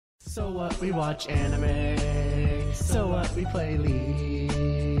So what, we watch anime. So what, we play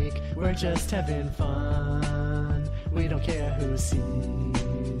League. We're just having fun. We don't care who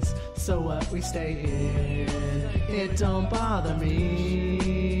sees. So what, we stay in. It don't bother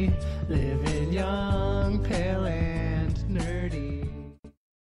me. Living young, pale, and nerdy.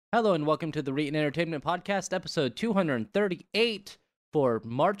 Hello and welcome to the Reetin Entertainment Podcast, episode 238 for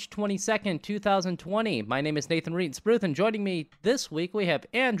March 22nd, 2020. My name is Nathan Reetin Spruth, and joining me this week we have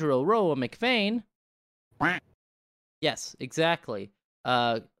Andrew Aroah McFain. Yes, exactly.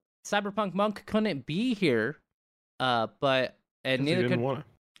 Cyberpunk Monk couldn't be here, but and neither could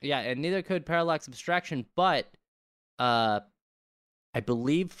and neither could Parallax Abstraction. But I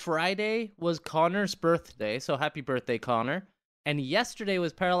believe Friday was Connor's birthday, so happy birthday, Connor. And yesterday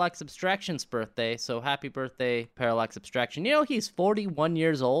was Parallax Abstraction's birthday, so happy birthday, Parallax Abstraction. You know he's 41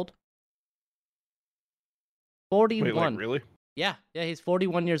 years old? 41. Wait, like, really? Yeah, he's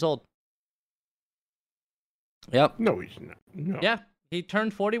 41 years old. Yep. No, he's not. No. Yeah, he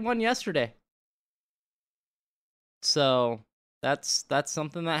turned 41 yesterday. So, that's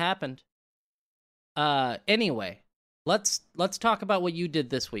something that happened. Anyway, let's talk about what you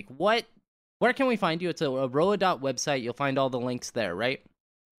did this week. Where can we find you? It's a Aroah.website. You'll find all the links there, right?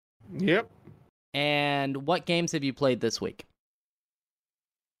 Yep. And what games have you played this week?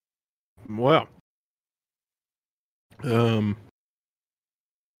 Well, played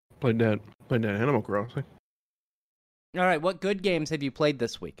that Animal Crossing. All right, what good games have you played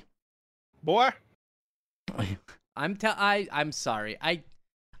this week? Boy, I'm sorry.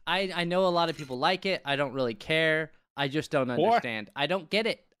 I know a lot of people like it. I don't really care. I just don't understand. I don't get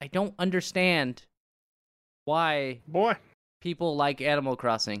it. I don't understand why people like Animal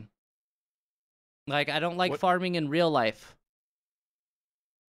Crossing. Like, I don't like farming in real life.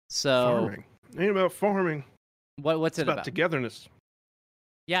 So farming ain't about farming. What's it about? It's about togetherness.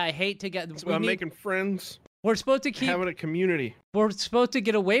 Yeah, I hate It's about making friends. We're supposed to having a community. We're supposed to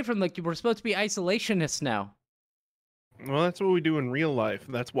get away from we're supposed to be isolationists now. Well, that's what we do in real life.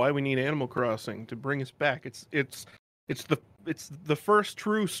 That's why we need Animal Crossing to bring us back. It's the first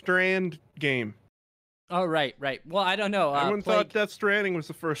true Strand game. Oh, right. Well, I don't know. Everyone thought Death Stranding was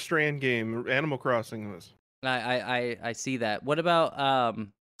the first Strand game. Animal Crossing was. I see that. What about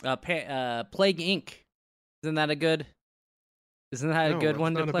Plague Inc? Isn't that a good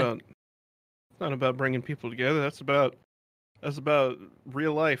one to play? It's not about bringing people together. That's about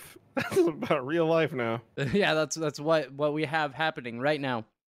real life. That's about real life now. Yeah, that's what we have happening right now.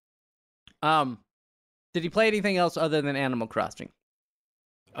 Did you play anything else other than Animal Crossing?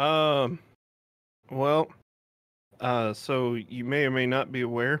 Well, so you may or may not be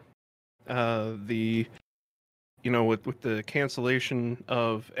aware, with the cancellation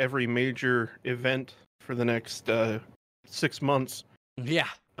of every major event for the next 6 months. Yeah.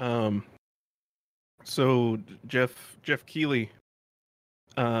 So Jeff Keighley,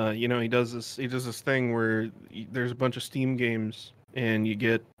 he does this thing where there's a bunch of Steam games and you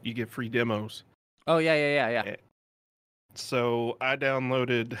get free demos. Oh, yeah. So I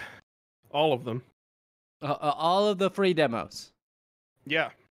downloaded all of them. All of the free demos?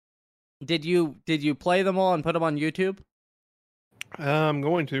 Yeah. Did you play them all and put them on YouTube? I'm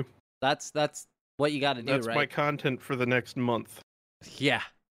going to. That's what you got to do, That's right? my content for the next month. Yeah.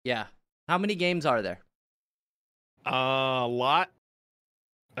 How many games are there? A lot.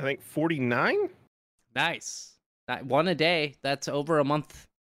 I think 49? Nice. One a day. That's over a month.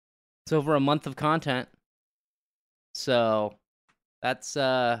 It's over a month of content. So that's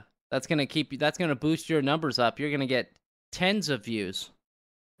gonna boost your numbers up. You're gonna get tens of views.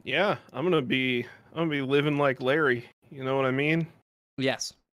 Yeah, I'm gonna be living like Larry. You know what I mean?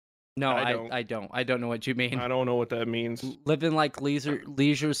 Yes. No, I don't. I don't know what you mean. I don't know what that means. Living like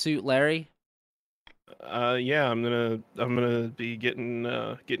Leisure Suit Larry? Yeah, I'm gonna be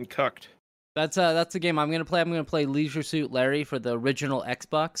getting cucked. That's the game I'm gonna play. I'm gonna play Leisure Suit Larry for the original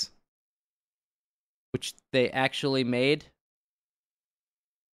Xbox, which they actually made.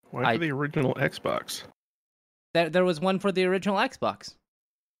 Why for the original Xbox? There was one for the original Xbox.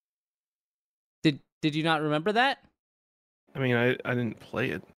 Did you not remember that? I mean, I didn't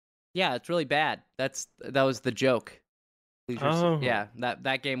play it. Yeah, it's really bad. That was the joke. Yeah,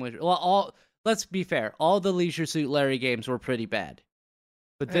 that game was let's be fair. All the Leisure Suit Larry games were pretty bad.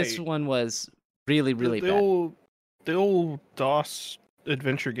 But this one was really, really bad. The old DOS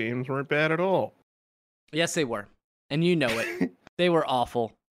adventure games weren't bad at all. Yes, they were. And you know it. They were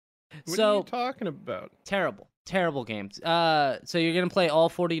awful. What are you talking about? Terrible games. So you're going to play all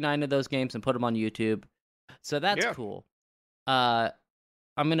 49 of those games and put them on YouTube. So that's cool. I'm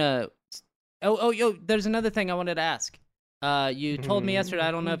going to... Oh, there's another thing I wanted to ask. You told me yesterday,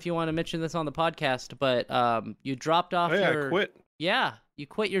 I don't know if you want to mention this on the podcast, but you dropped off I quit. Yeah, you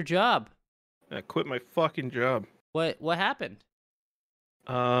quit your job. I quit my fucking job. What happened?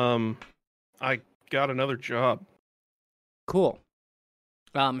 I got another job. Cool.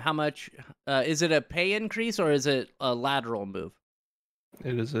 How much is it, a pay increase or is it a lateral move?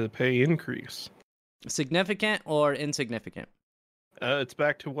 It is a pay increase. Significant or insignificant? It's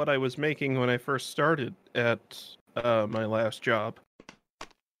back to what I was making when I first started at my last job.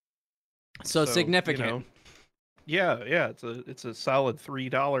 So significant. Yeah, it's a solid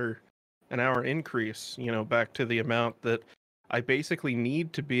 $3 an hour increase, back to the amount that I basically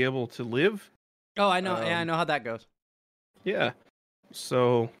need to be able to live. Oh, I know. I know how that goes. Yeah.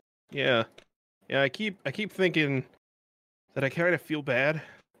 So, yeah. I keep thinking that I kind of feel bad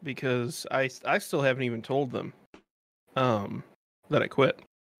because I still haven't even told them that I quit.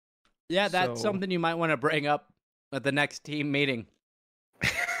 Yeah, that's something you might want to bring up at the next team meeting.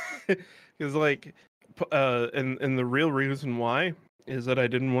 Because and the real reason why is that I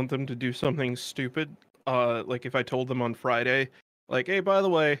didn't want them to do something stupid. Like if I told them on Friday, like, hey, by the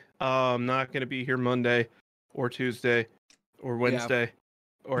way, I'm not going to be here Monday or Tuesday or Wednesday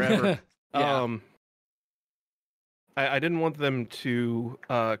or ever. Yeah. I didn't want them to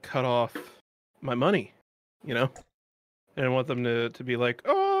cut off my money, I didn't want them to be like,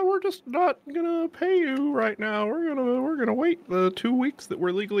 oh, we're just not gonna pay you right now. We're gonna wait the 2 weeks that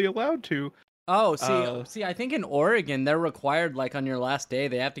we're legally allowed to. Oh, see, I think in Oregon they're required, like on your last day,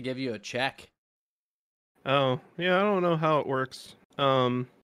 they have to give you a check. Oh, yeah, I don't know how it works.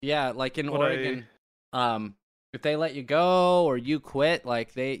 Yeah, like in Oregon, if they let you go or you quit,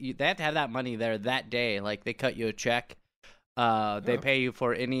 like they have to have that money there that day. Like they cut you a check. They pay you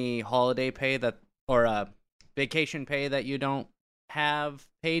for any holiday pay or vacation pay that you don't have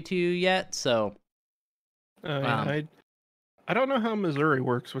paid to you yet. So, I don't know how Missouri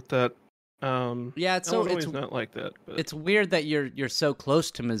works with that. Yeah, it's not like that. But it's weird that you're so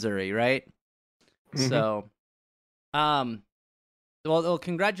close to Missouri, right? Mm-hmm. So, well,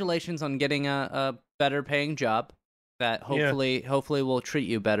 congratulations on getting a better paying job that hopefully will treat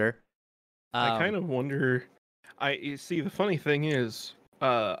you better. I kind of wonder. You see, the funny thing is,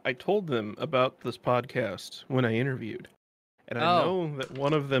 I told them about this podcast when I interviewed, and I know that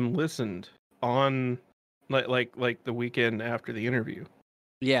one of them listened on like the weekend after the interview.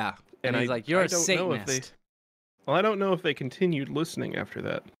 Yeah, and he's like, "You're a Satanist." I don't know if they continued listening after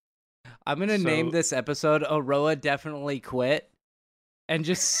that. I'm gonna name this episode "Aroah Definitely Quit," and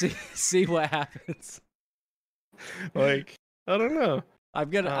just see what happens. Like, I don't know.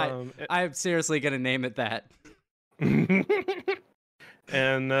 I'm seriously gonna name it that.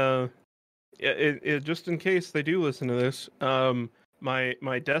 And just in case they do listen to this,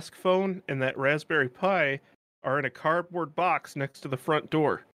 my desk phone and that Raspberry Pi are in a cardboard box next to the front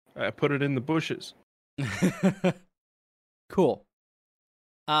door. I put it in the bushes. Cool.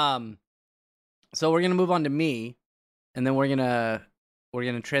 So we're gonna move on to me, and then we're gonna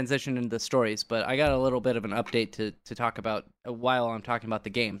transition into the stories. But I got a little bit of an update to talk about while I'm talking about the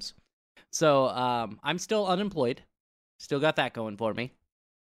games. So I'm still unemployed. Still got that going for me.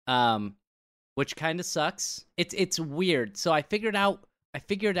 Which kind of sucks. It's weird. So I figured out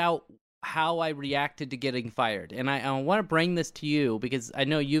how I reacted to getting fired, and I want to bring this to you because I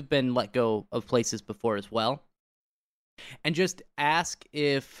know you've been let go of places before as well, and just ask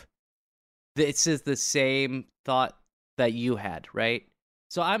if this is the same thought that you had, right?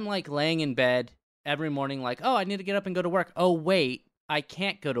 So I'm like laying in bed every morning, like, oh, I need to get up and go to work. Oh wait, I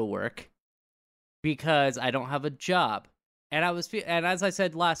can't go to work because I don't have a job. And and as I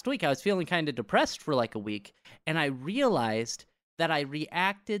said last week, I was feeling kind of depressed for like a week, and I realized that I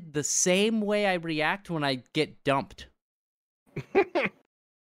reacted the same way I react when I get dumped.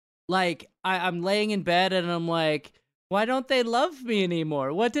 Like I'm laying in bed and I'm like, why don't they love me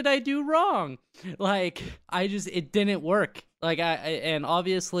anymore? What did I do wrong? Like it didn't work. Like and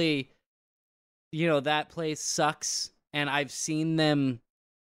obviously, that place sucks, and I've seen them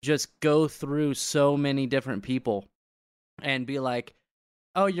just go through so many different people and be like,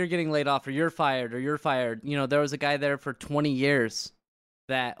 oh, you're getting laid off, or you're fired, or you're fired. There was a guy there for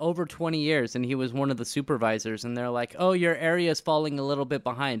over 20 years, and he was one of the supervisors, and they're like, oh, your area is falling a little bit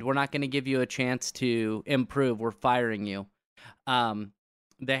behind. We're not going to give you a chance to improve. We're firing you.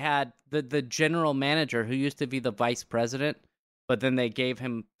 They had the general manager, who used to be the vice president, but then they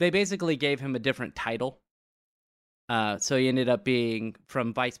basically gave him a different title. So he ended up being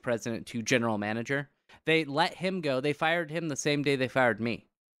from vice president to general manager. They let him go. They fired him the same day they fired me.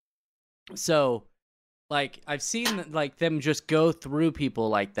 So, like, I've seen like them just go through people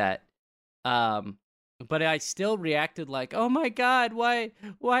like that. But I still reacted like, "Oh my god, why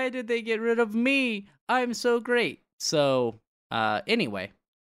did they get rid of me? I'm so great." So, anyway,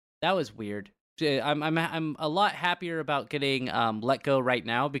 that was weird. I'm a lot happier about getting let go right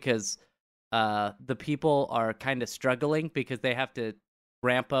now because the people are kind of struggling because they have to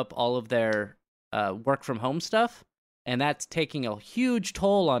ramp up all of their work from home stuff, and that's taking a huge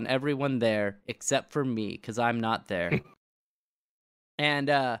toll on everyone there except for me because I'm not there.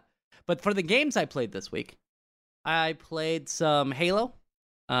 And but for the games I played this week, I played some Halo,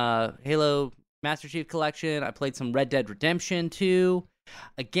 Halo Master Chief Collection. I played some Red Dead Redemption 2.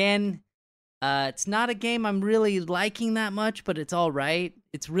 Again, it's not a game I'm really liking that much, but it's all right.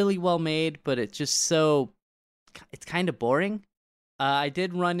 It's really well made, but it's just it's kind of boring. I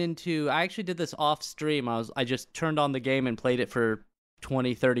actually did this off stream. I just turned on the game and played it for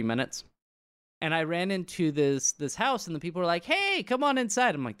 20, 30 minutes. And I ran into this house, and the people were like, "Hey, come on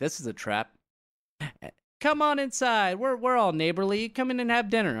inside." I'm like, "This is a trap. Come on inside. We're all neighborly. Come in and have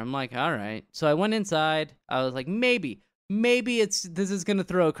dinner." I'm like, "All right." So I went inside. I was like, maybe this is gonna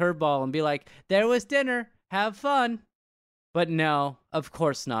throw a curveball and be like, "There was dinner. Have fun." But no, of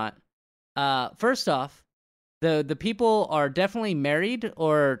course not. First off, the people are definitely married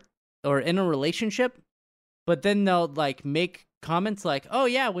or in a relationship, but then they'll like make comments like, "Oh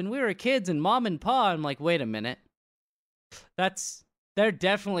yeah, when we were kids and mom and pa." I'm like, wait a minute. They're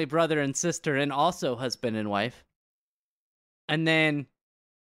definitely brother and sister and also husband and wife. And then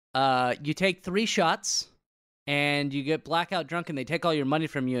you take 3 shots and you get blackout drunk and they take all your money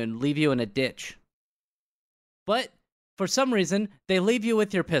from you and leave you in a ditch. But for some reason, they leave you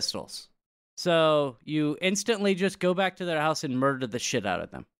with your pistols. So you instantly just go back to their house and murder the shit out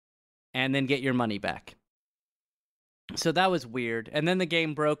of them and then get your money back. So that was weird. And then the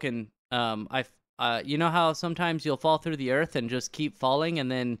game broke, and you know how sometimes you'll fall through the earth and just keep falling and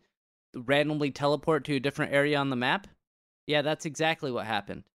then randomly teleport to a different area on the map? Yeah, that's exactly what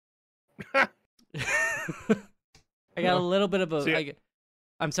happened. I got a little bit of a...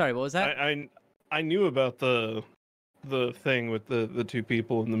 I'm sorry, what was that? I knew about the thing with the 2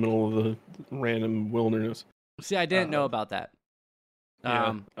 people in the middle of the random wilderness. See, I didn't know about that.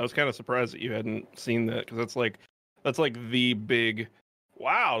 Yeah, I was kind of surprised that you hadn't seen that, because that's like the big,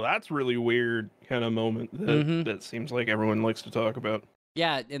 wow, that's really weird kind of moment that seems like everyone likes to talk about.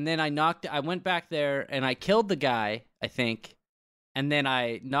 Yeah, and then I went back there and I killed the guy, I think, and then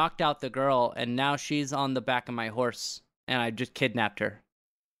I knocked out the girl, and now she's on the back of my horse, and I just kidnapped her.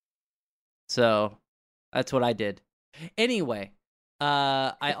 So that's what I did. Anyway,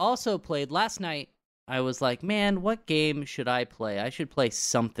 I also played last night. I was like, man, what game should I play? I should play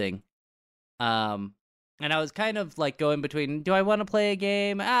something. And I was kind of like going between, do I want to play a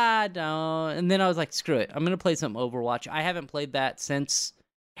game? No. And then I was like, screw it. I'm going to play some Overwatch. I haven't played that since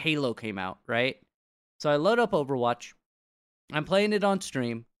Halo came out, right? So I load up Overwatch. I'm playing it on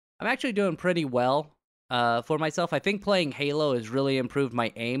stream. I'm actually doing pretty well for myself. I think playing Halo has really improved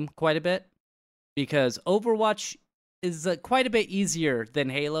my aim quite a bit, because Overwatch is quite a bit easier than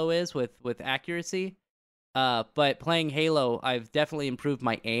Halo is with accuracy. But playing Halo, I've definitely improved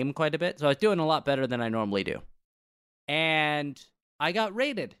my aim quite a bit, so I was doing a lot better than I normally do. And I got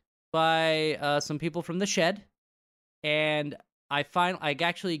raided by some people from the shed, and I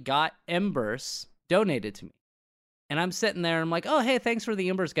actually got Embers donated to me. And I'm sitting there, and I'm like, oh, hey, thanks for the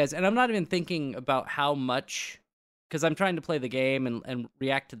Embers, guys. And I'm not even thinking about how much, because I'm trying to play the game and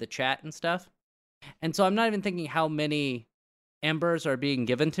react to the chat and stuff. And so I'm not even thinking how many Embers are being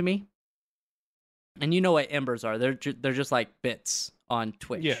given to me. And you know what Embers are. They're just like bits on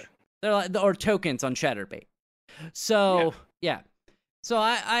Twitch. Yeah. They're like, or tokens on Chatterbait. So, yeah. So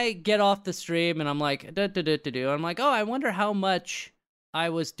I get off the stream, and I'm like, I'm like, oh, I wonder how much I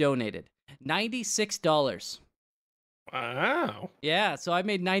was donated. $96. Wow. Yeah, so I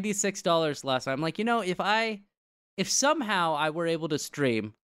made $96 last time. I'm like, if somehow I were able to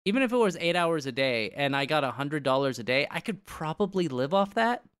stream, even if it was 8 hours a day, and I got $100 a day, I could probably live off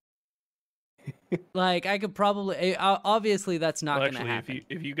that. Like, I could probably, obviously that's not going to happen.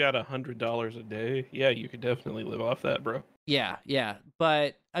 If you got $100 a day, yeah, you could definitely live off that, bro. Yeah.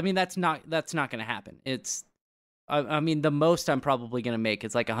 But I mean, that's not going to happen. I mean, the most I'm probably going to make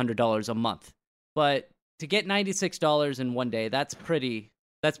is like $100 a month. But to get $96 in one day, that's pretty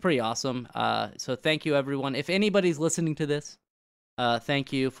awesome. So thank you, everyone. If anybody's listening to this,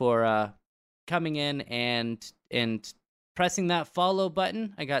 thank you for coming in and pressing that follow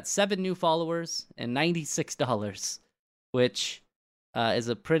button. I got 7 new followers and $96, which is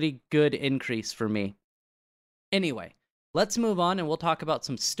a pretty good increase for me. Anyway, let's move on, and we'll talk about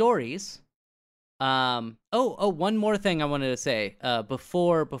some stories. One more thing I wanted to say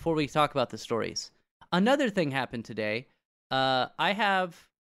before we talk about the stories. Another thing happened today. I have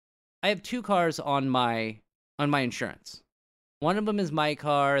 2 cars on my insurance. One of them is my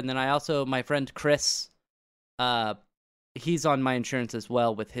car, and then my friend Chris, he's on my insurance as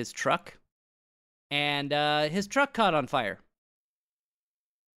well with his truck. And his truck caught on fire.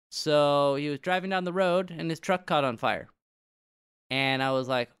 So he was driving down the road, and his truck caught on fire. And I was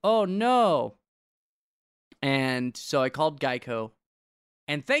like, oh no. And so I called Geico.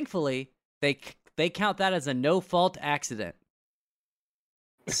 And thankfully, they count that as a no-fault accident.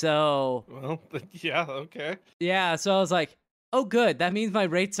 So... Well, yeah, okay. Yeah, so I was like, oh good, that means my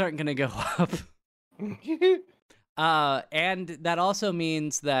rates aren't going to go up. And that also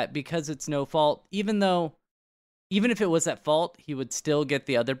means that because it's no fault, even if it was at fault, he would still get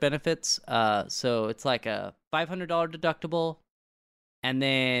the other benefits. So it's like a $500 deductible, and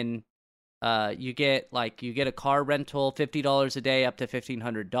then you get a car rental, $50 a day up to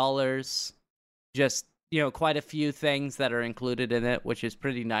 $1,500. Just, quite a few things that are included in it, which is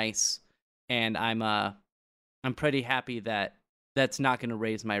pretty nice. And I'm pretty happy that that's not going to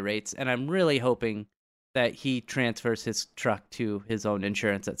raise my rates, and I'm really hoping that he transfers his truck to his own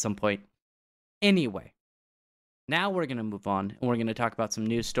insurance at some point. Anyway, now we're going to move on, and we're going to talk about some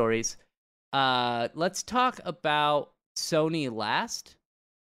news stories. Let's talk about Sony last,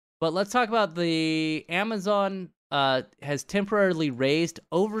 but let's talk about the Amazon has temporarily raised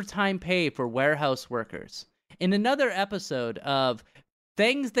overtime pay for warehouse workers. In another episode of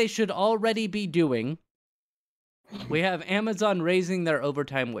things they should already be doing, we have Amazon raising their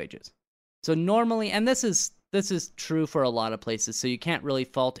overtime wages. So normally, and this is true for a lot of places, so you can't really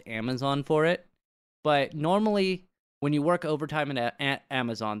fault Amazon for it, but normally when you work overtime at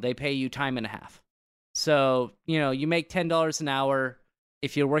Amazon, they pay you time and a half. So, you make $10 an hour.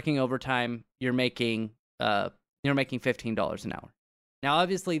 If you're working overtime, you're making $15 an hour. Now,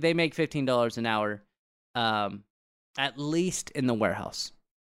 obviously, they make $15 an hour, at least in the warehouse.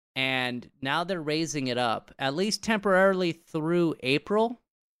 And now they're raising it up, at least temporarily through April.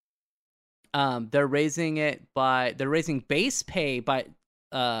 They're raising base pay by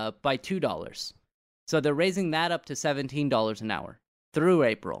 $2. So they're raising that up to $17 an hour through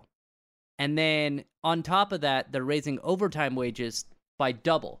April. And then on top of that, they're raising overtime wages by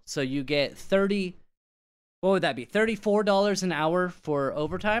double. So you get what would that be? $34 an hour for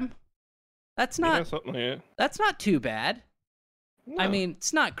overtime? That's not something like that. That's not too bad. No. I mean,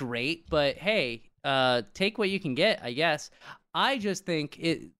 it's not great, but hey, take what you can get, I guess. I just think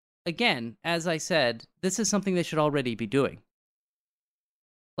again, as I said, this is something they should already be doing.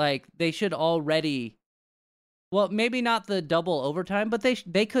 Like, they should already, well, maybe not the double overtime, but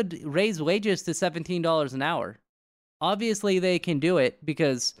they could raise wages to $17 an hour. Obviously, they can do it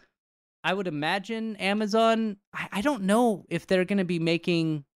because I would imagine Amazon, I don't know if they're going to be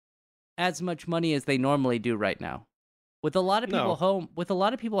making as much money as they normally do right now. With a lot of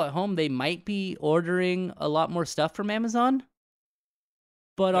people at home, they might be ordering a lot more stuff from Amazon.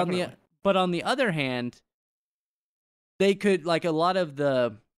 But on the other hand, they could, like, a lot of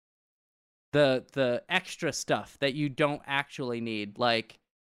the extra stuff that you don't actually need, like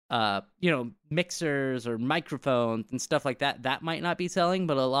mixers or microphones and stuff like that might not be selling,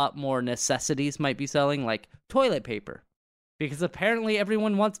 but a lot more necessities might be selling, like toilet paper, because apparently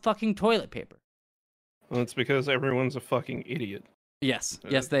everyone wants fucking toilet paper. Well, it's because everyone's a fucking idiot. Yes,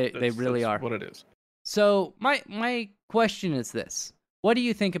 they really are. What it is. So my question is this: what do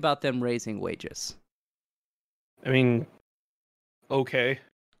you think about them raising wages? I mean, okay,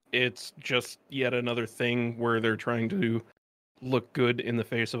 it's just yet another thing where they're trying to look good in the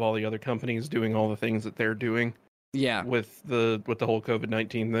face of all the other companies doing all the things that they're doing. Yeah. With the whole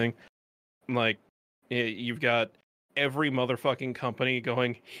COVID-19 thing, like, you've got every motherfucking company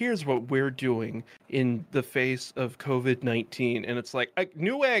going, here's what we're doing in the face of COVID-19, and it's like,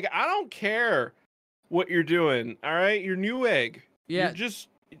 Newegg, I don't care what you're doing, all right? You're Newegg. Yeah. You're just,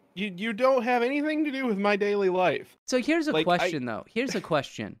 you don't have anything to do with my daily life. So here's a question, though. Here's a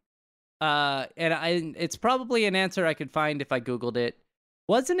question. It's probably an answer I could find if I Googled it.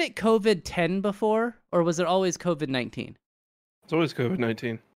 Wasn't it COVID-10 before, or was it always COVID-19? It's always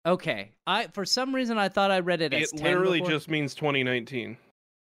COVID-19. Okay. For some reason I thought I read it as 10 It literally before. just means 2019.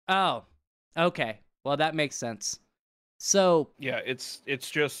 Oh. Okay. Well, that makes sense. So yeah, it's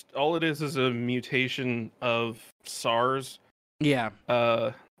just all it is a mutation of SARS. Yeah.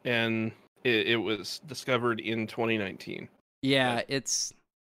 And it was discovered in 2019. Yeah, it's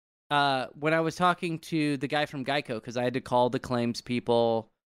when I was talking to the guy from Geico, because I had to call the claims people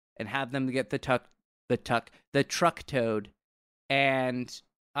and have them get the truck towed, and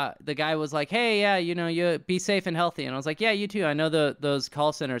the guy was like, "Hey, yeah, you be safe and healthy." And I was like, "Yeah, you too. I know those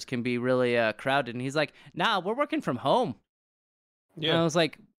call centers can be really crowded." And he's like, "Nah, we're working from home." Yeah. And I was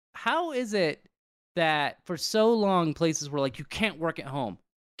like, "How is it that for so long places were like, you can't work at home,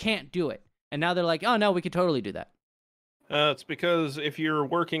 can't do it, and now they're like, oh no, we could totally do that." It's because if you're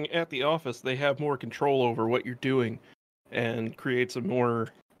working at the office, they have more control over what you're doing, and creates what's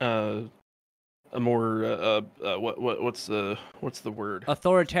the word?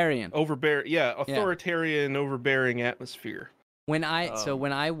 Authoritarian. Authoritarian, overbearing atmosphere. When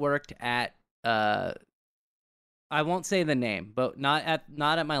I worked at I won't say the name, but not at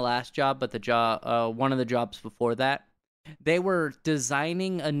my last job, but the job one of the jobs before that. They were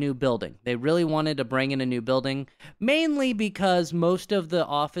designing a new building. They really wanted to bring in a new building, mainly because most of the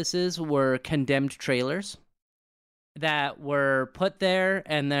offices were condemned trailers that were put there,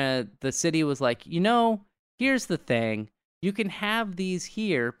 and the city was like, here's the thing. You can have these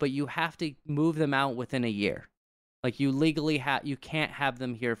here, but you have to move them out within a year. Like, you legally you can't have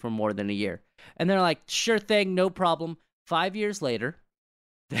them here for more than a year. And they're like, sure thing, no problem. 5 years later,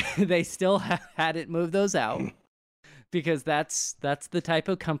 they still hadn't moved those out. Because that's the type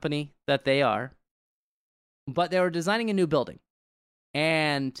of company that they are. But they were designing a new building,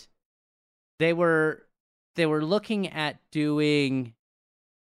 and they were looking at doing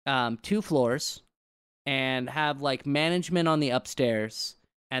 2 floors and have like management on the upstairs,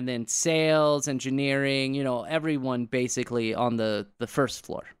 and then sales, engineering, everyone basically on the first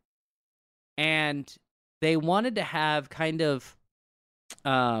floor. And they wanted to have kind of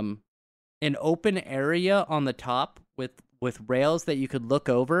an open area on the top with rails that you could look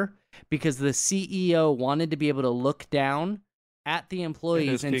over, because the CEO wanted to be able to look down at the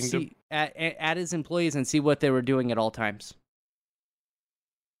employees and see at his employees and see what they were doing at all times.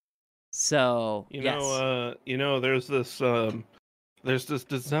 So there's this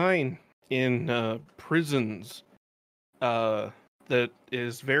design in prisons that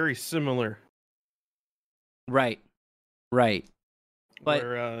is very similar. Right. But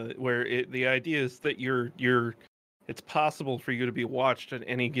where the idea is that it's possible for you to be watched at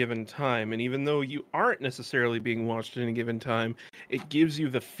any given time, and even though you aren't necessarily being watched at any given time, it gives you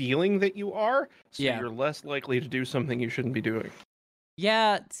the feeling that you are, so you're less likely to do something you shouldn't be doing.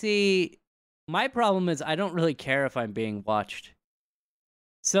 Yeah, see, my problem is I don't really care if I'm being watched.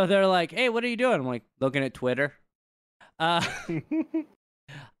 So they're like, "Hey, what are you doing?" I'm like, "Looking at Twitter." You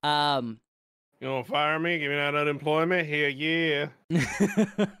gonna fire me? Give me that unemployment? Hell yeah.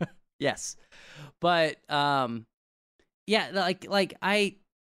 Yes. But yeah, like I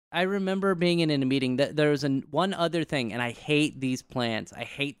remember being in a meeting that there was one other thing, and I hate these plans. I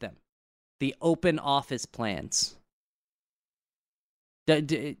hate them. The open office plans.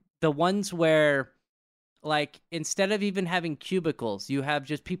 The ones where, like, instead of even having cubicles, you have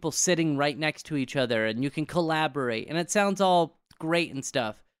just people sitting right next to each other, and you can collaborate, and it sounds all great and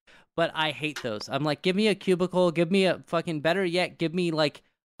stuff. But I hate those. I'm like, give me a cubicle, give me a fucking, better yet, give me like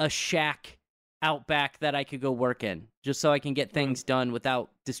a shack out back that I could go work in, just so I can get things done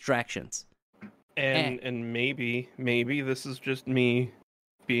without distractions. And maybe this is just me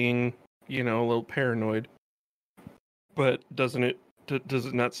being, a little paranoid. But does it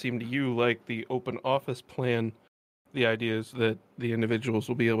not seem to you like the open office plan, the idea is that the individuals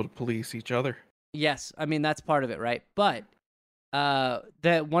will be able to police each other? Yes, I mean, that's part of it, right? But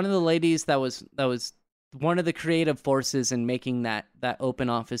that one of the ladies that was one of the creative forces in making that open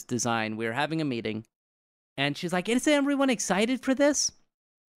office design, we were having a meeting, and she's like, "Is everyone excited for this?"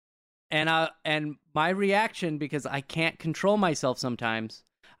 And my reaction, because I can't control myself sometimes,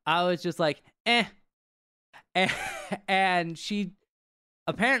 I was just like, "Eh." And she,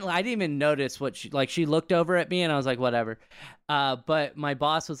 apparently, I didn't even notice what she looked over at me, and I was like, whatever. But my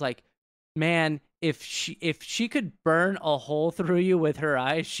boss was like, "Man, if she could burn a hole through you with her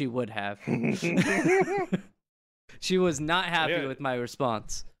eyes, she would have." She was not happy with my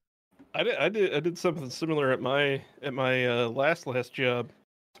response. I did something similar at my last job,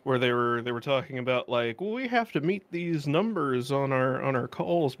 where they were talking about, like, well, we have to meet these numbers on our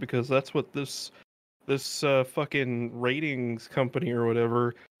calls because that's what this fucking ratings company or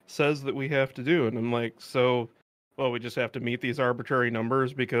whatever says that we have to do. And I'm like, so, well, we just have to meet these arbitrary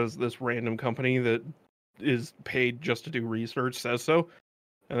numbers because this random company that is paid just to do research says so?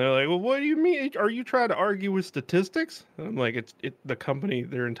 And they're like, well, what do you mean? Are you trying to argue with statistics? And I'm like, the company,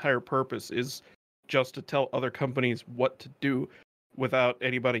 their entire purpose is just to tell other companies what to do without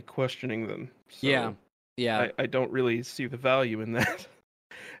anybody questioning them. So yeah. I don't really see the value in that.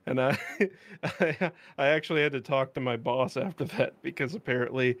 And I actually had to talk to my boss after that, because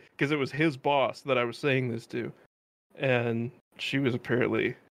it was his boss that I was saying this to. and she was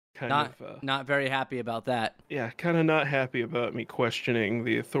apparently not very happy about that. Yeah, kind of not happy about me questioning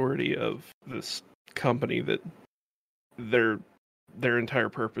the authority of this company that their entire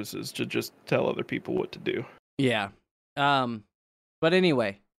purpose is to just tell other people what to do. Yeah. But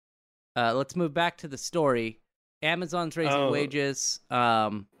anyway, let's move back to the story. Amazon's raising wages.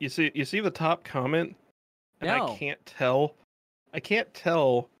 You see the top comment? And no. I can't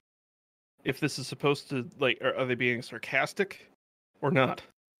tell if this is supposed to, like, are they being sarcastic or not?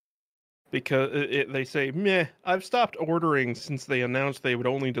 Because they say, meh, I've stopped ordering since they announced they would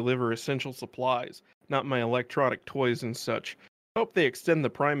only deliver essential supplies, not my electronic toys and such. Hope they extend the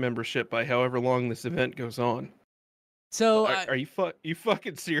Prime membership by however long this event goes on. So are you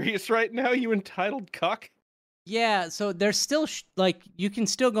fucking serious right now, you entitled cuck? Yeah, so there's still like you can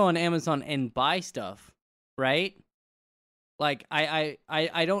still go on Amazon and buy stuff, right? Like I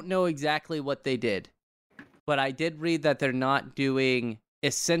don't know exactly what they did, but I did read that they're not doing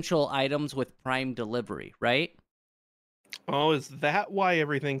essential items with Prime delivery, right? Oh, is that why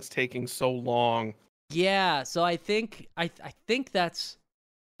everything's taking so long? Yeah, so I think that's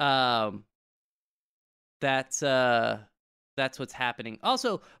what's happening.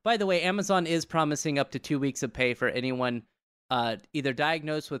 Also, by the way, Amazon is promising up to 2 weeks of pay for anyone either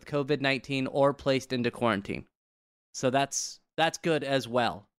diagnosed with COVID-19 or placed into quarantine. So that's good as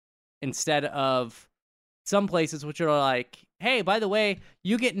well. Instead of some places which are like, hey, by the way,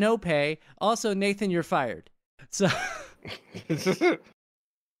 you get no pay. Also, Nathan, you're fired. So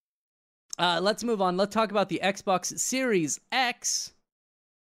let's move on. Let's talk about the Xbox Series X.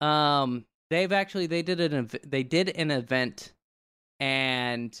 They did an event,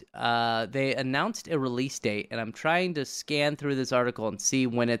 and they announced a release date, and I'm trying to scan through this article and see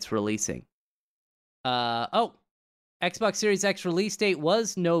when it's releasing. Xbox Series X release date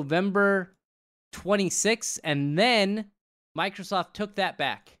was November 26th, and then Microsoft took that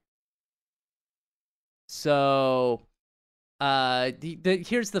back. So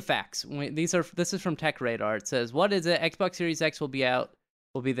here's the facts. This is from Tech Radar. It says, what is it? Xbox Series X will be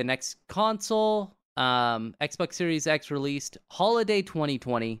the next console. Xbox Series X released holiday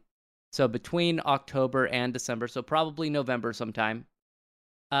 2020, so between October and December, so probably November sometime.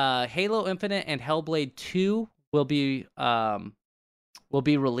 Halo Infinite and Hellblade 2 will be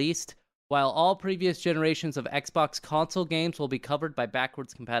released, while all previous generations of Xbox console games will be covered by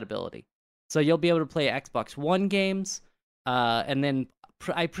backwards compatibility. So you'll be able to play Xbox One games, and then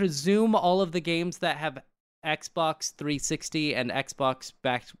I presume all of the games that have Xbox 360 and Xbox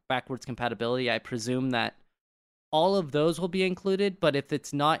backwards compatibility, I presume that all of those will be included, but if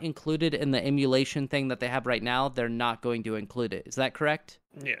it's not included in the emulation thing that they have right now, they're not going to include it. Is that correct?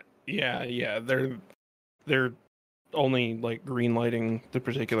 Yeah. They're only like greenlighting the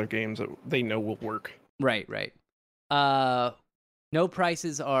particular games that they know will work. Right. No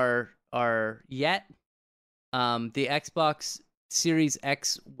prices are yet. The Xbox Series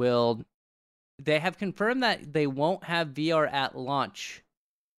X they have confirmed that they won't have VR at launch.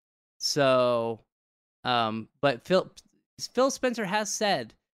 So, but Phil Spencer has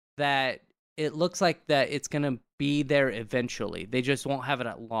said that it looks like that it's going to be there eventually. They just won't have it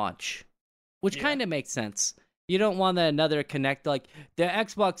at launch, which kind of makes sense. You don't want another Kinect, like the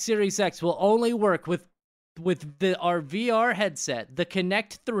Xbox Series X will only work with our VR headset, the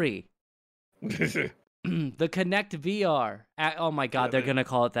Kinect 3. The Kinect VR. Oh my God, they're going to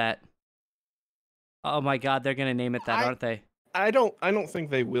call it that. Oh my God, they're gonna name it that, aren't they? I don't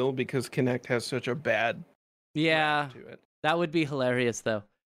think they will, because Kinect has such a bad to it. That would be hilarious though.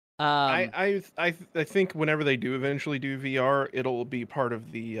 I think whenever they do eventually do VR, it'll be part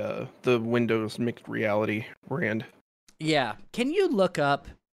of the Windows mixed reality brand. Yeah. Can you look up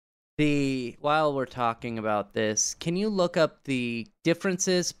while we're talking about this, can you look up the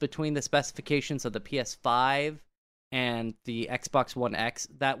differences between the specifications of the PS5 and the Xbox One X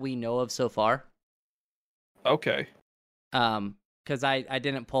that we know of so far? Okay. Because I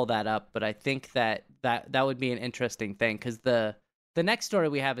didn't pull that up, but I think that would be an interesting thing, because the next story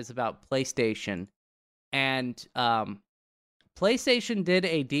we have is about PlayStation, and PlayStation did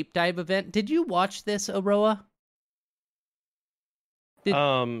a deep dive event. Did you watch this, Aroah?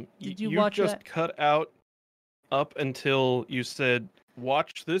 Did you watch just that? Cut out up until you said,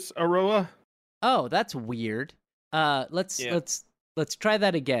 "Watch this, Aroah." Oh, that's weird. Let's try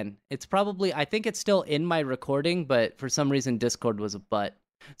that again. It's probably, I think it's still in my recording, but for some reason Discord was a butt.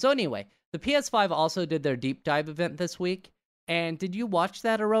 So anyway, the PS5 also did their deep dive event this week. And did you watch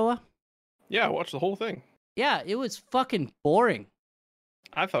that, Aroah? Yeah, I watched the whole thing. Yeah, it was fucking boring.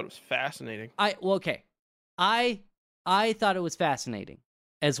 I thought it was fascinating. I thought it was fascinating.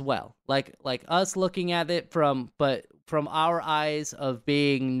 as well. Like us looking at it from our eyes of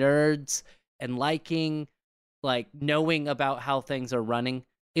being nerds and liking, like knowing about how things are running,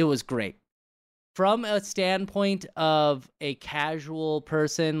 it was great. From a standpoint of a casual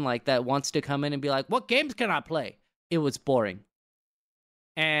person like that wants to come in and be like, what games can I play? It was boring.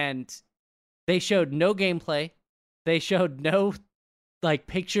 And they showed no gameplay. They showed no like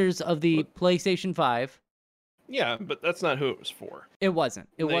pictures of the PlayStation 5. Yeah, but that's not who it was for. It wasn't.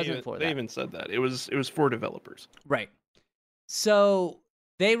 It wasn't for that. They even said that. It was for developers. Right. So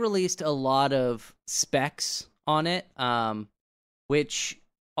they released a lot of specs on it, which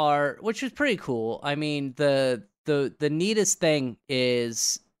was pretty cool. I mean, the neatest thing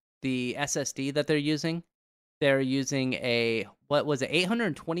is the SSD that they're using. They're using a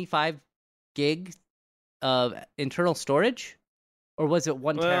 825 gig of internal storage, or was it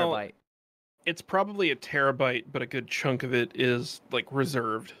 1 terabyte? It's probably a terabyte, but a good chunk of it is like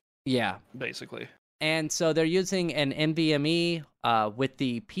reserved. Yeah, basically. And so they're using an NVMe with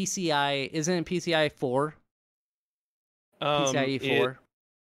the PCI. Isn't it PCI 4? PCIe 4.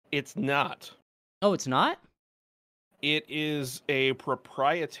 It's not. Oh, it's not? It is a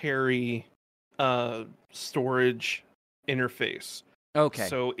proprietary storage interface. Okay.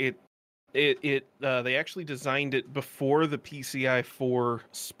 So they actually designed it before the PCI 4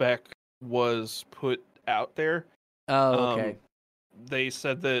 spec was put out there. Oh, okay. They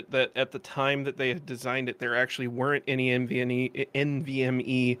said that at the time that they had designed it, there actually weren't any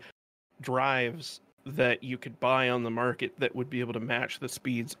NVMe drives that you could buy on the market that would be able to match the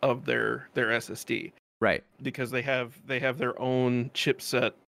speeds of their SSD. Right. Because they have their own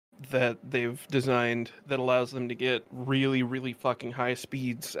chipset that they've designed that allows them to get really, really fucking high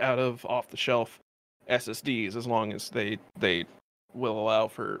speeds out of off-the-shelf SSDs, as long as they will allow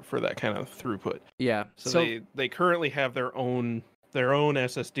for that kind of throughput. Yeah. So they currently have their own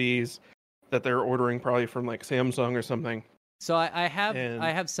SSDs that they're ordering probably from like Samsung or something. So I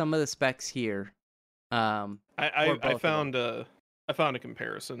have some of the specs here. I found a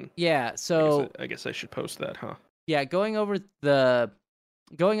comparison. Yeah, so I guess I should post that, huh? Yeah, going over the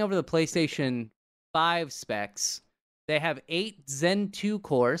PlayStation 5 specs, they have 8 Zen 2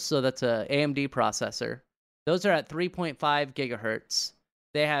 cores, so that's a AMD processor. Those are at 3.5 gigahertz.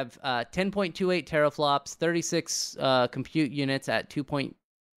 They have 10.28 teraflops, 36 compute units at 2.23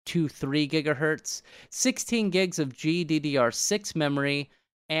 gigahertz, 16 gigs of GDDR6 memory,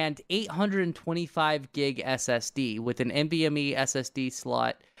 and 825 gig SSD with an NVMe SSD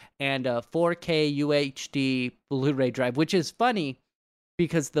slot and a 4K UHD Blu-ray drive, which is funny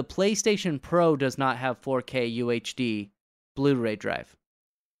because the PlayStation Pro does not have 4K UHD Blu-ray drive.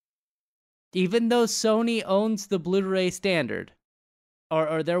 Even though Sony owns the Blu-ray standard,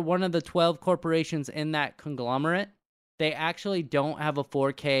 or they're one of the 12 corporations in that conglomerate, they actually don't have a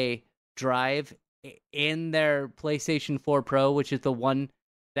 4K drive in their PlayStation 4 Pro, which is the one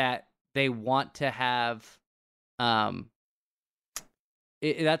that they want to have. That's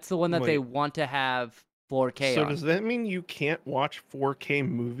the one that they want to have 4K So on. does that mean you can't watch 4K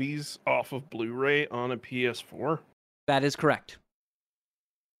movies off of Blu-ray on a PS4? That is correct.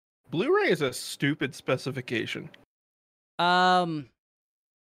 Blu-ray is a stupid specification. Yeah.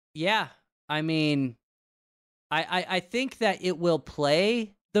 I mean, I think that it will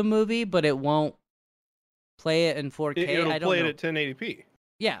play the movie, but it won't play it in 4K. It'll I don't play know. it at 1080p.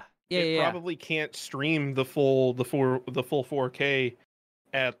 Yeah. It probably can't stream the full 4K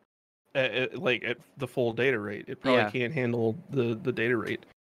at the full data rate. It probably can't handle the data rate.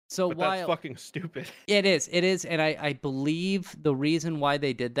 So that's fucking stupid. It is, and I believe the reason why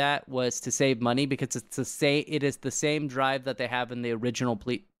they did that was to save money because it is the same drive that they have in the original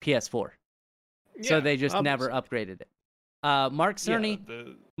PS4. Yeah, so they just never upgraded it. Mark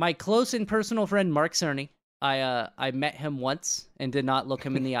Cerny, my close and personal friend Mark Cerny, I met him once and did not look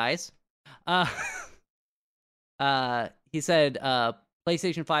him in the eyes. He said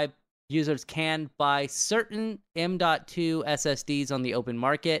PlayStation 5 users can buy certain M.2 SSDs on the open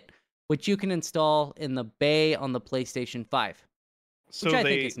market, which you can install in the bay on the PlayStation 5. So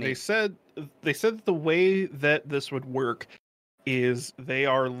they said that the way that this would work is they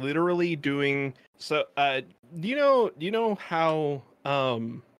are literally doing so. Do you know how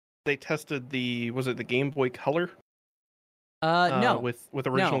they tested the Game Boy Color? No. With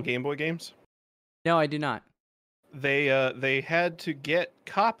original Game Boy games. No, I do not. They had to get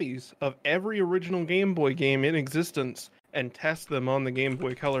copies of every original Game Boy game in existence and test them on the Game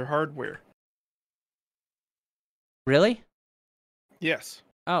Boy Color hardware. Really? Yes.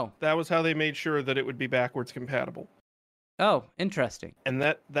 Oh. That was how they made sure that it would be backwards compatible. Oh, interesting. And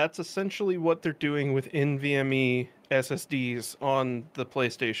that's essentially what they're doing with NVMe SSDs on the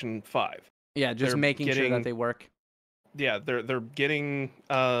PlayStation 5. Yeah, just making sure that they work. Yeah, they're getting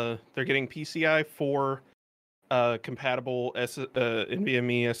PCI 4 compatible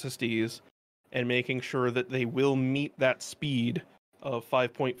NVMe SSDs, and making sure that they will meet that speed of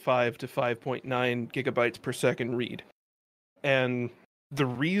 5.5 to 5.9 gigabytes per second read. And the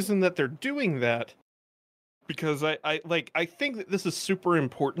reason that they're doing that, because I think that this is super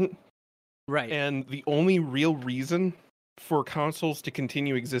important. Right. And the only real reason for consoles to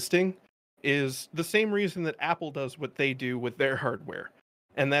continue existing is the same reason that Apple does what they do with their hardware.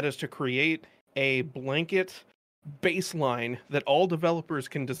 And that is to create a blanket baseline that all developers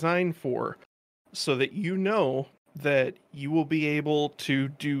can design for, so that you know that you will be able to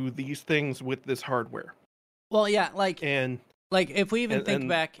do these things with this hardware. Well, yeah, if we even think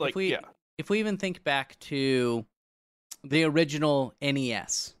back to the original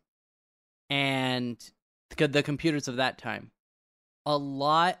NES and the computers of that time, a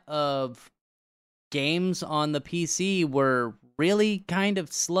lot of games on the PC were really kind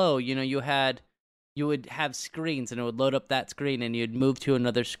of slow. You know, you would have screens and it would load up that screen and you'd move to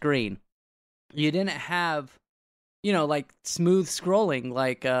another screen. You didn't have, like smooth scrolling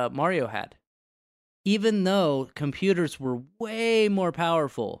like Mario had. Even though computers were way more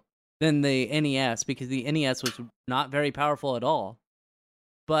powerful than the NES, because the NES was not very powerful at all.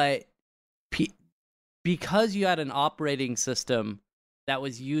 But because you had an operating system that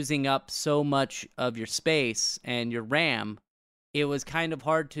was using up so much of your space and your RAM, it was kind of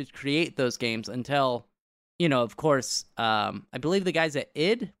hard to create those games until, of course, I believe the guys at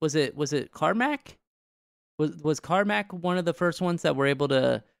id, was it Carmack? Was Carmack one of the first ones that were able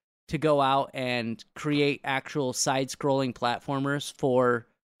to go out and create actual side-scrolling platformers for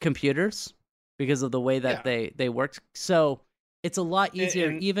computers because of the way that they worked? So it's a lot easier.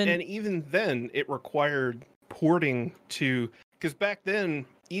 And even then, it required porting to, because back then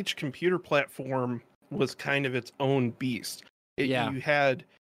each computer platform was kind of its own beast.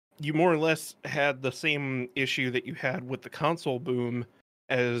 You more or less had the same issue that you had with the console boom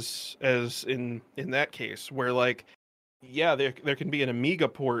as in that case, where there can be an Amiga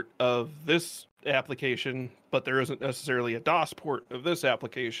port of this application, but there isn't necessarily a DOS port of this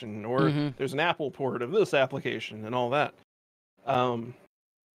application, or there's an Apple port of this application and all that.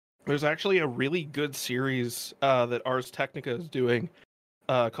 There's actually a really good series that Ars Technica is doing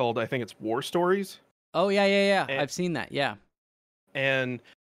called, I think it's War Stories. Oh, yeah. I've seen that, yeah. And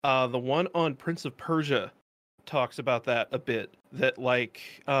the one on Prince of Persia talks about that a bit, that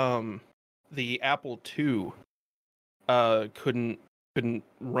the Apple II couldn't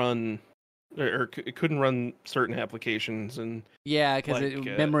run, or it couldn't run certain applications, and because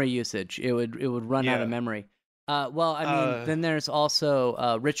memory usage, it would run out of memory. Then there's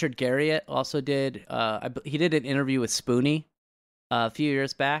also Richard Garriott also did he did an interview with Spoonie a few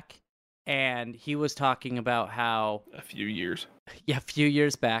years back, and he was talking about how a few years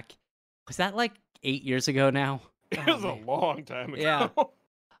back, was that like 8 years ago now? It was a long time ago.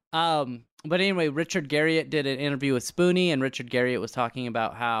 Yeah. But anyway, Richard Garriott did an interview with Spoonie, and Richard Garriott was talking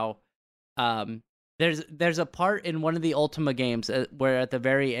about how there's a part in one of the Ultima games where at the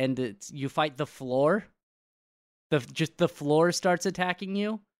very end you fight the floor. The floor starts attacking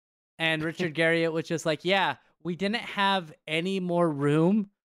you, and Richard Garriott was just like, "Yeah, we didn't have any more room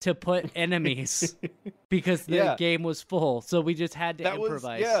to put enemies because the game was full, so we just had to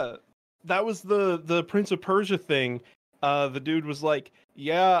improvise." That was the Prince of Persia thing. The dude was like,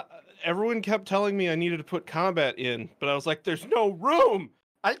 "Yeah, everyone kept telling me I needed to put combat in, but I was like, there's no room.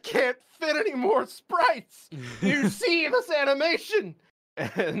 I can't fit any more sprites. You see this animation?"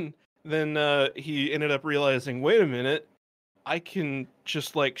 And then he ended up realizing, wait a minute, I can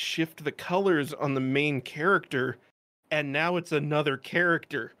just shift the colors on the main character, and now it's another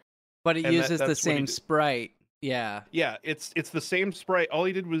character. But it uses the same sprite. Yeah. Yeah, it's the same sprite. All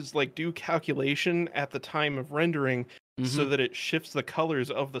he did was do calculation at the time of rendering, so that it shifts the colors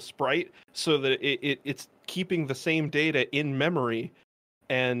of the sprite, so that it's keeping the same data in memory,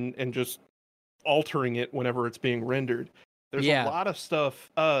 and just altering it whenever it's being rendered. There's a lot of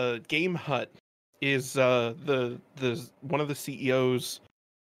stuff. Game Hut is the one of the CEOs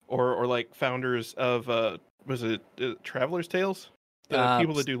or founders of was it Traveler's Tales?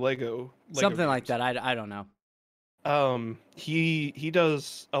 People that do Lego something games. Like that. I don't know. He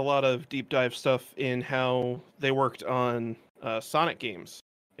does a lot of deep dive stuff in how they worked on Sonic games,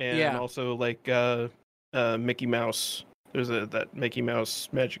 and also Mickey Mouse. There's that Mickey Mouse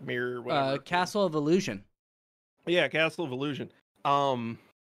Magic Mirror, whatever. Castle of Illusion. Yeah, Castle of Illusion. And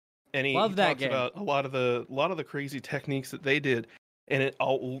he talks about a lot of the crazy techniques that they did, and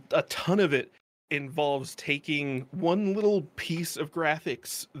a ton of it involves taking one little piece of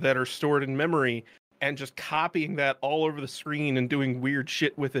graphics that are stored in memory and just copying that all over the screen and doing weird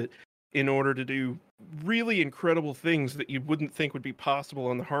shit with it in order to do really incredible things that you wouldn't think would be possible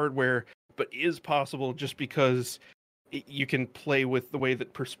on the hardware, but is possible just because you can play with the way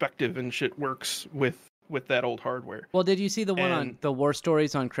that perspective and shit works with that old hardware. Well, did you see the one on the war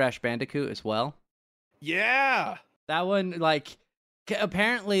stories on Crash Bandicoot as well? Yeah. That one, like,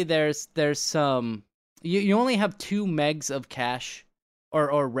 apparently there's some, you only have 2 megs of cache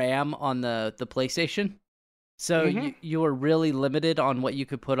or RAM on the PlayStation. So you were really limited on what you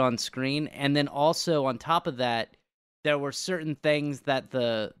could put on screen. And then also on top of that, there were certain things that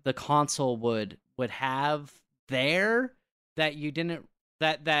the console would have there that you didn't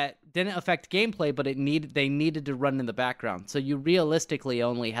that didn't affect gameplay, but they needed to run in the background. So you realistically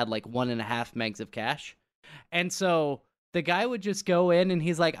only had like 1.5 megs of cache. And so the guy would just go in and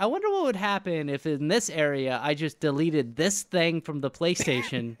he's like, I wonder what would happen if in this area I just deleted this thing from the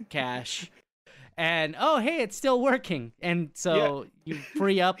PlayStation cache. And oh, hey, it's still working. And so you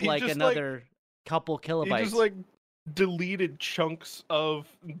free up like another couple kilobytes. He just like deleted chunks of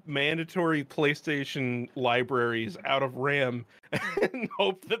mandatory PlayStation libraries out of RAM and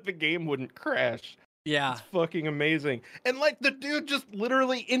hoped that the game wouldn't crash. Yeah. It's fucking amazing. And like the dude just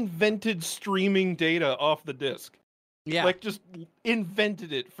literally invented streaming data off the disc. Yeah. Like just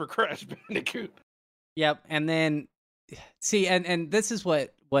invented it for Crash Bandicoot. Yep. And then see, and this is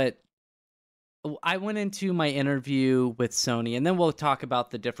what I went into my interview with Sony, and then we'll talk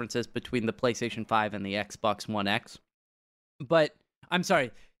about the differences between the PlayStation 5 and the Xbox One X. But I'm sorry,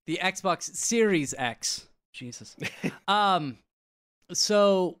 the Xbox Series X. Jesus.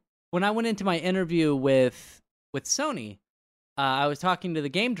 So when I went into my interview with Sony, I was talking to the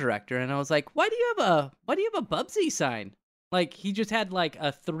game director, and I was like, "Why do you have a Bubsy sign?" Like he just had like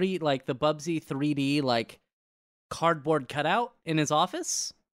the Bubsy 3D like cardboard cutout in his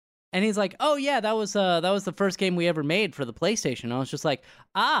office. And he's like, "Oh yeah, that was the first game we ever made for the PlayStation." I was just like,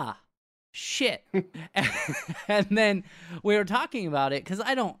 "Ah, shit." And then we were talking about it because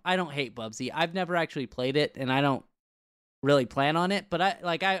I don't hate Bubsy. I've never actually played it, and I don't really plan on it. But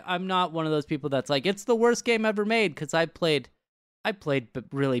I'm not one of those people that's like, it's the worst game ever made, because I played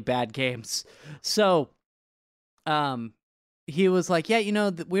really bad games. So, he was like, "Yeah,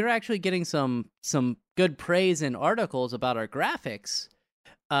 we were actually getting some good praise in articles about our graphics."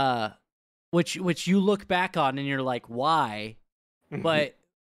 Which you look back on and you're like, why? But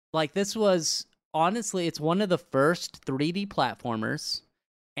like this was honestly, it's one of the first 3D platformers,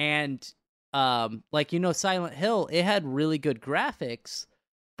 and Silent Hill, it had really good graphics,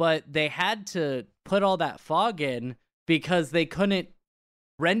 but they had to put all that fog in because they couldn't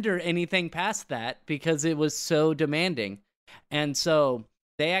render anything past that because it was so demanding. And so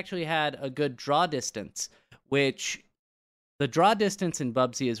they actually had a good draw distance, which the draw distance in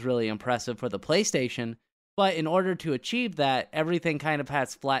Bubsy is really impressive for the PlayStation, but in order to achieve that, everything kind of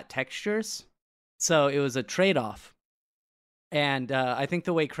has flat textures, so it was a trade-off. And I think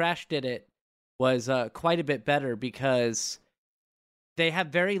the way Crash did it was quite a bit better because they have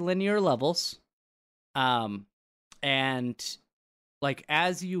very linear levels, and like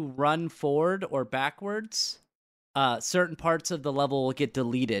as you run forward or backwards, certain parts of the level will get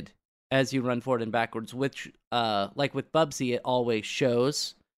deleted as you run forward and backwards, which, like with Bubsy, it always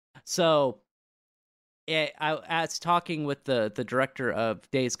shows. So, I was talking with the director of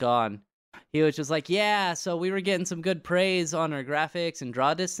Days Gone. He was just like, yeah, so we were getting some good praise on our graphics and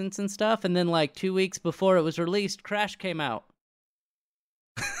draw distance and stuff, and then like 2 weeks before it was released, Crash came out.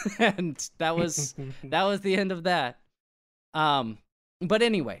 And that was the end of that. But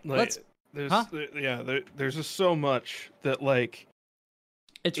anyway, there's just so much that like,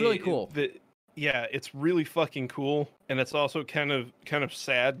 it's really cool. It's really fucking cool, and it's also kind of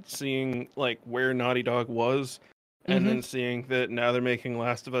sad seeing like where Naughty Dog was, and then seeing that now they're making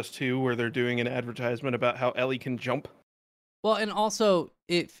Last of Us 2, where they're doing an advertisement about how Ellie can jump. Well, and also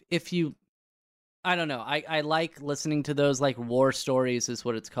if you, I don't know, I like listening to those like war stories is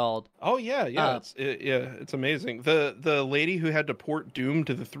what it's called. Oh yeah, it's amazing. The lady who had to port Doom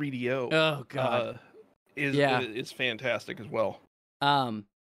to the 3DO. Oh god, is fantastic as well.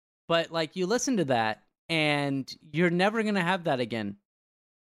 But like you listen to that and you're never gonna have that again.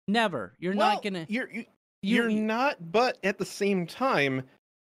 Never. You're not gonna. You're not. But at the same time,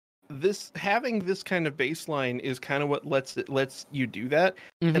 having this kind of baseline is kind of what lets you do that.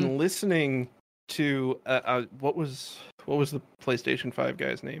 And listening to what was the PlayStation 5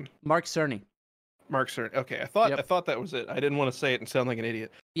 guy's name? Mark Cerny. Okay, I thought that was it. I didn't want to say it and sound like an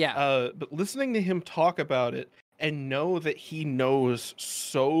idiot. Yeah. But listening to him talk about it and know that he knows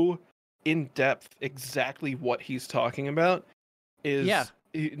so in depth exactly what he's talking about is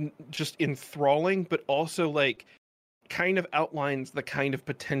just enthralling, but also like kind of outlines the kind of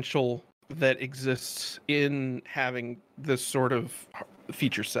potential that exists in having this sort of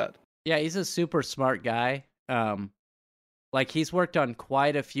feature set. Yeah, he's a super smart guy. Like he's worked on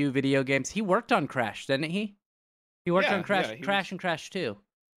quite a few video games. He worked on Crash, didn't he? He worked on Crash, and Crash 2.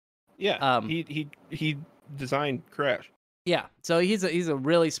 Yeah, he designed Crash. Yeah, so he's a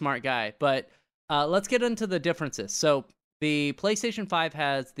really smart guy. But let's get into the differences. So the PlayStation 5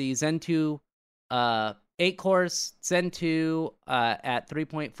 has the Zen 2, 8 cores, Zen 2 at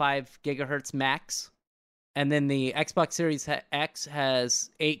 3.5 gigahertz max, and then the Xbox Series X has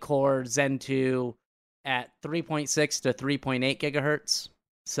 8 core Zen 2 at 3.6 to 3.8 gigahertz.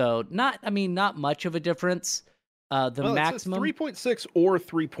 So not much of a difference. Maximum 3.6 or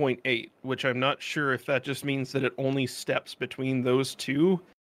 3.8, which I'm not sure if that just means that it only steps between those two.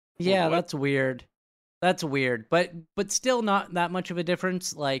 Yeah, that's weird. That's weird, but still not that much of a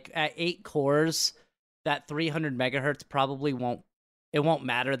difference. Like at 8 cores, that 300 megahertz probably won't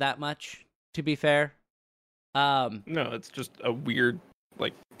matter that much, to be fair. No, it's just a weird,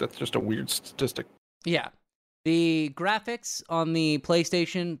 that's just a weird statistic. Yeah. The graphics on the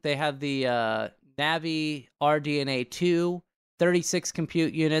PlayStation, they have the Navi RDNA 2, 36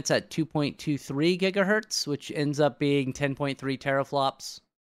 compute units at 2.23 gigahertz, which ends up being 10.3 teraflops.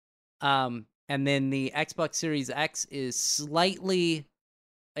 And then the Xbox Series X is it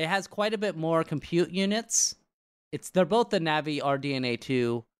has quite a bit more compute units. They're both the Navi RDNA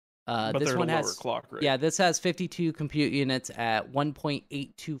 2. But this one has lower clock rate. Yeah, this has 52 compute units at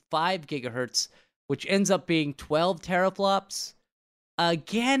 1.825 gigahertz, which ends up being 12 teraflops.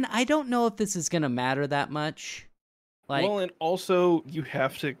 Again, I don't know if this is going to matter that much. Well, and also you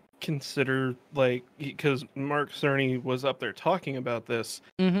have to consider, because Mark Cerny was up there talking about this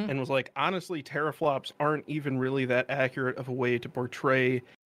and was like, honestly, teraflops aren't even really that accurate of a way to portray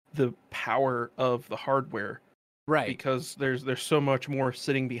the power of the hardware. Right. Because there's so much more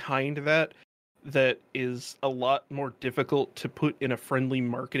sitting behind that is a lot more difficult to put in a friendly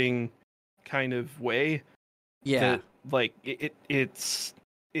marketing kind of way. Yeah.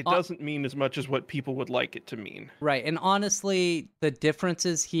 It doesn't mean as much as what people would like it to mean. Right. And honestly, the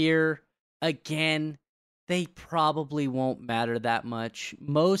differences here, again, they probably won't matter that much.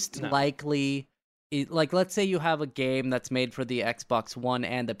 Most likely, let's say you have a game that's made for the Xbox One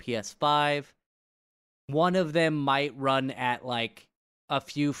and the PS5. One of them might run at a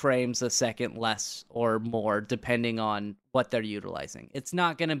few frames a second less or more, depending on what they're utilizing. It's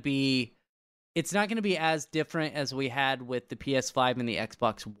not going to be as different as we had with the PS5 and the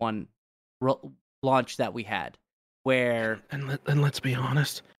Xbox One launch that we had, where and let's be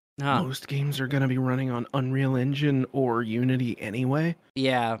honest, most games are going to be running on Unreal Engine or Unity anyway.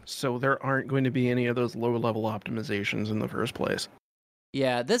 Yeah. So there aren't going to be any of those low-level optimizations in the first place.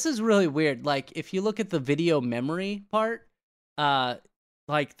 Yeah, this is really weird. If you look at the video memory part,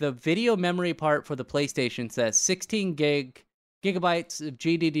 the video memory part for the PlayStation says 16 gigabytes of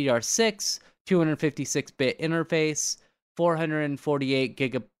GDDR6, 256-bit interface, 448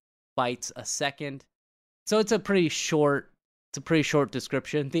 gigabytes a second. So it's a pretty short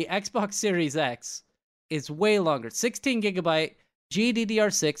description. The Xbox Series X is way longer. 16 gigabyte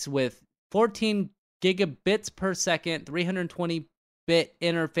GDDR6 with 14 gigabits per second, 320-bit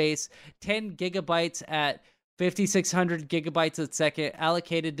interface, 10 gigabytes at 5600 gigabytes a second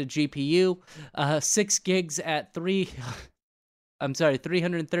allocated to GPU, 6 gigs at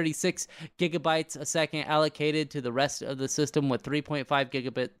 336 gigabytes a second allocated to the rest of the system with 3.5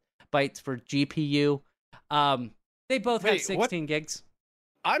 gigabytes for GPU. They both have 16 gigs.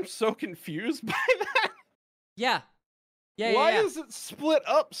 I'm so confused by that. Yeah. Why is it split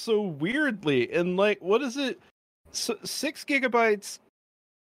up so weirdly? And what is it? 6 gigabytes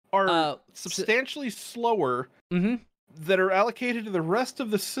are substantially slower that are allocated to the rest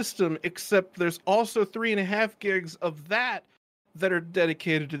of the system, except there's also 3.5 gigs of that are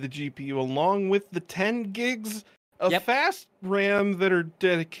dedicated to the GPU, along with the 10 gigs of fast RAM that are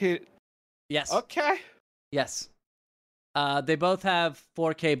dedicated. Yes. Okay. Yes. They both have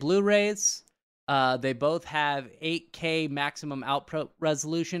 4K Blu-rays. They both have 8K maximum output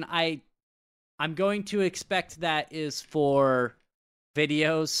resolution. I'm going to expect that is for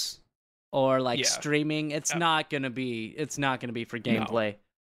videos or streaming. It's not gonna be for gameplay.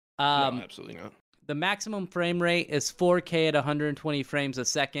 No, absolutely not. The maximum frame rate is 4K at 120 frames a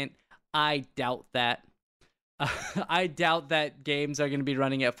second. I doubt that. I doubt that games are going to be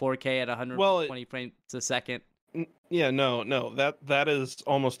running at 4K at 120 frames a second. Yeah, no. That is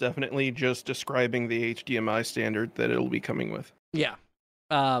almost definitely just describing the HDMI standard that it'll be coming with. Yeah.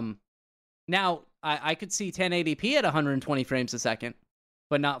 Now, I could see 1080p at 120 frames a second,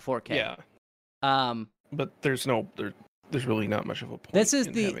 but not 4K. Yeah. But there's really not much of a point. This is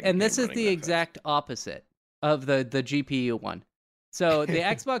the exact opposite of the GPU one. So the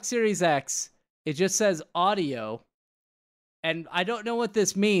Xbox Series X, it just says audio, and I don't know what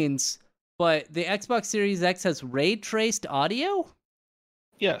this means, but the Xbox Series X has ray traced audio?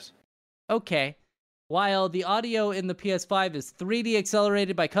 Yes. Okay. While the audio in the PS5 is 3D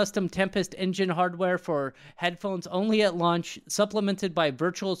accelerated by custom Tempest engine hardware for headphones only at launch, supplemented by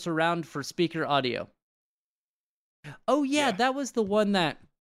virtual surround for speaker audio. Oh yeah, that was the one that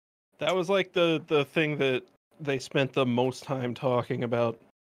was like the thing that they spent the most time talking about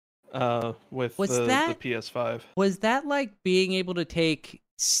with the PS5. Was that like being able to take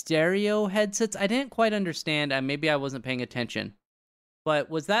stereo headsets? I didn't quite understand. Maybe I wasn't paying attention.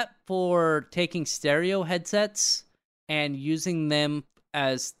 But was that for taking stereo headsets and using them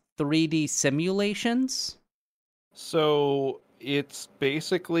as 3D simulations? So it's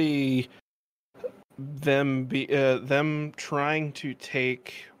basically them trying to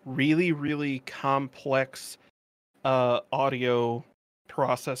take really, really complex audio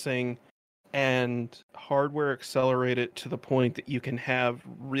processing and hardware accelerate it to the point that you can have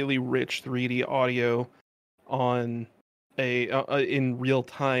really rich 3D audio on in real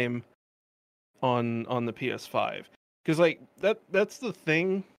time on the PS5. Because like that's the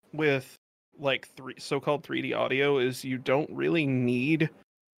thing with like so-called 3D audio is you don't really need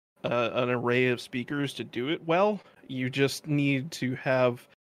an array of speakers to do it well. You just need to have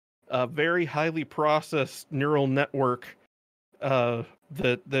a very highly processed neural network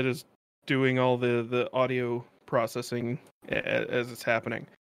that is doing all the audio processing as it's happening.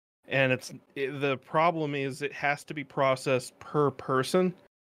 And the problem is it has to be processed per person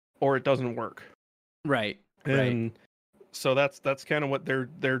or it doesn't work. Right. And so that's kind of what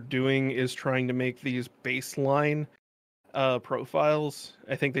they're doing, is trying to make these baseline profiles.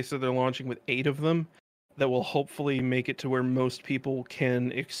 I think they said they're launching with 8 of them that will hopefully make it to where most people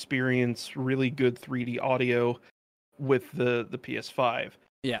can experience really good 3D audio with the PS5.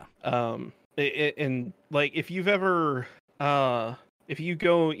 Yeah. And like if you've ever if you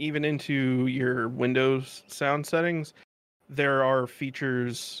go even into your Windows sound settings, there are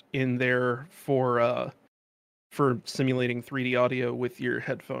features in there for simulating 3D audio with your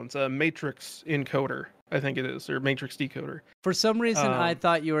headphones. Matrix encoder, I think it is, or Matrix decoder. For some reason, I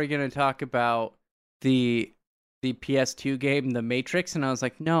thought you were going to talk about the PS2 game, The Matrix, and I was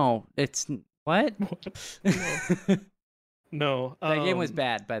like, no, it's what? No. That game was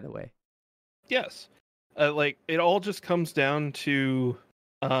bad, by the way. Yes. Like it all just comes down to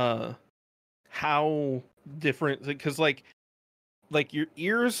how different, because like your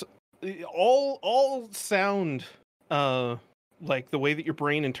ears all sound like the way that your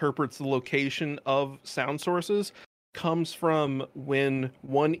brain interprets the location of sound sources comes from when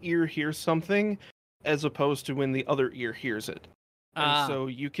one ear hears something as opposed to when the other ear hears it. And so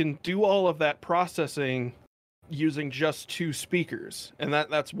you can do all of that processing using just 2 speakers, and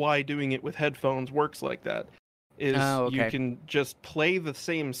that's why doing it with headphones works like that. You can just play the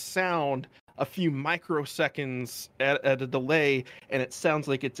same sound a few microseconds at a delay, and it sounds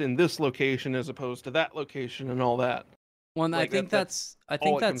like it's in this location as opposed to that location and all that. Well, like, I think that's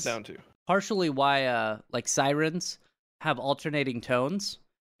comes down to partially why like sirens have alternating tones,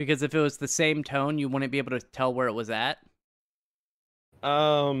 because if it was the same tone, you wouldn't be able to tell where it was at.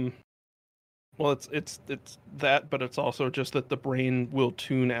 Well, it's that, but it's also just that the brain will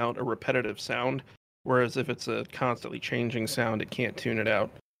tune out a repetitive sound, whereas if it's a constantly changing sound, it can't tune it out.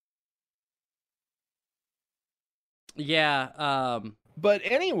 Yeah. But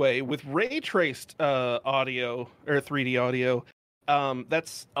anyway, with ray traced audio or 3D audio,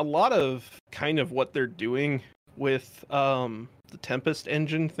 that's a lot of kind of what they're doing with the Tempest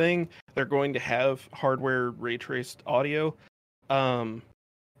engine thing. They're going to have hardware ray traced audio.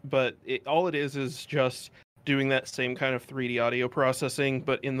 But all it is just doing that same kind of 3D audio processing,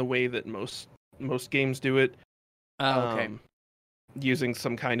 but in the way that most games do it. Using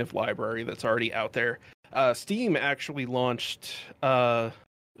some kind of library that's already out there. Steam actually launched, I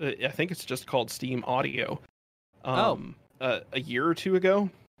think it's just called Steam Audio, a year or 2 ago.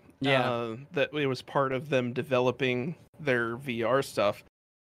 Yeah. That it was part of them developing their VR stuff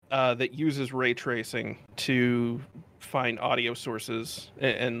that uses ray tracing to find audio sources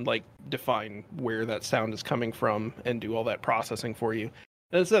and like define where that sound is coming from and do all that processing for you.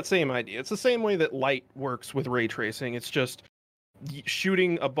 And it's that same idea. It's the same way that light works with ray tracing. It's just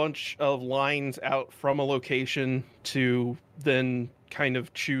shooting a bunch of lines out from a location to then kind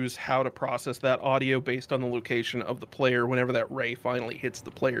of choose how to process that audio based on the location of the player whenever that ray finally hits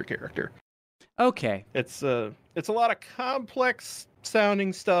the player character. Okay. It's a lot of complex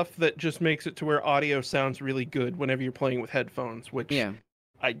sounding stuff that just makes it to where audio sounds really good whenever you're playing with headphones, which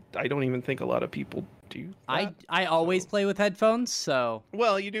I don't even think a lot of people do that, I always play with headphones, so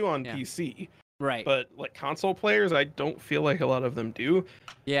well, you do on PC. Right. But like console players, I don't feel like a lot of them do.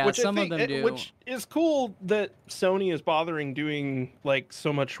 Yeah, Which some of them do. Which is cool that Sony is bothering doing like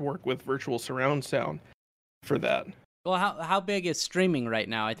so much work with virtual surround sound for that. Well, how big is streaming right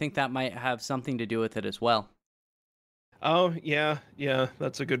now? I think that might have something to do with it as well. Oh, yeah,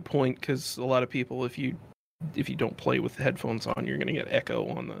 that's a good point, because a lot of people, if you don't play with headphones on, you're gonna get echo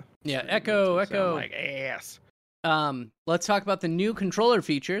on the Yeah, screen. echo like ass. Let's talk about the new controller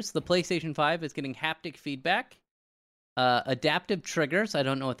features. The PlayStation 5 is getting haptic feedback, adaptive triggers, I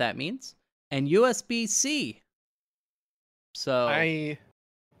don't know what that means, and USB-C. So I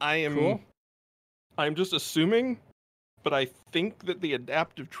am cool. I'm just assuming, but I think that the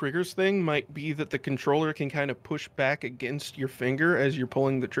adaptive triggers thing might be that the controller can kind of push back against your finger as you're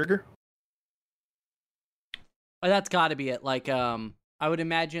pulling the trigger. Well, that's got to be it. Like, I would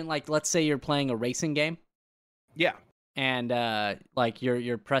imagine, like, let's say you're playing a racing game. Yeah. And like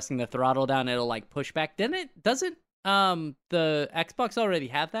you're pressing the throttle down, it'll like push back. Doesn't the Xbox already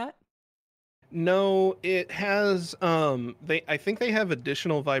have that? No, it has I think they have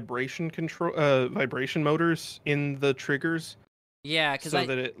additional vibration motors in the triggers. Yeah, because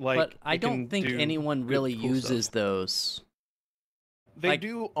but I don't think anyone really uses stuff. Those. They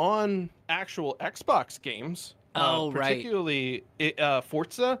do on actual Xbox games. Particularly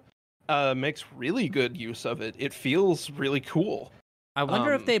Forza makes really good use of it. It feels really cool. I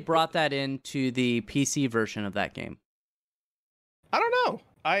wonder if they brought that into the PC version of that game. I don't know.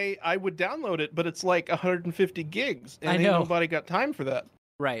 I would download it, but it's like 150 gigs, and ain't nobody got time for that.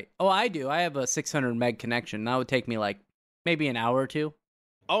 Right. Oh, I do. I have a 600 meg connection. That would take me like maybe an hour or two.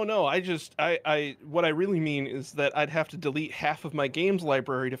 Oh no, what I really mean is that I'd have to delete half of my games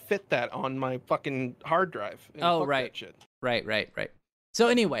library to fit that on my fucking hard drive. Oh, right. Right. So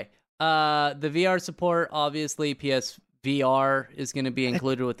anyway, the VR support, obviously PSVR is going to be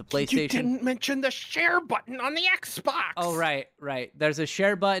included with the PlayStation. You didn't mention the share button on the Xbox. Oh, right. There's a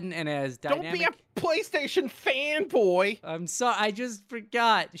share button, and it has dynamic... Don't be a PlayStation fanboy. I'm sorry, I just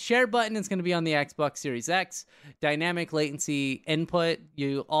forgot. Share button is going to be on the Xbox Series X. Dynamic latency input.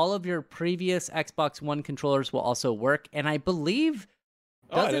 All of your previous Xbox One controllers will also work, and I believe...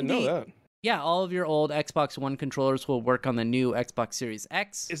 I didn't know that. Yeah, all of your old Xbox One controllers will work on the new Xbox Series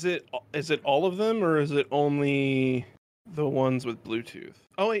X. Is it all of them, or is it only the ones with Bluetooth?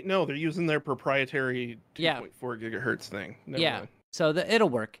 Oh wait, no, they're using their proprietary 2.4 gigahertz thing. Never mind. So it'll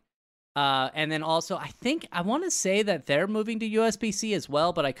work. And then also, I want to say that they're moving to USB-C as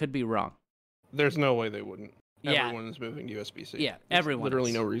well, but I could be wrong. There's no way they wouldn't. Yeah. Everyone's moving to USB-C. Yeah, There's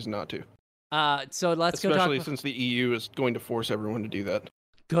literally no reason not to. So let's go talk. Especially since the EU is going to force everyone to do that.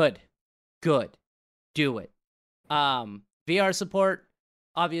 Good. Do it. VR support.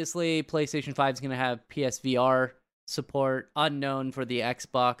 Obviously, PlayStation 5 is going to have PSVR support. Unknown for the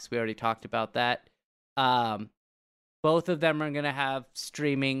Xbox. We already talked about that. Both of them are going to have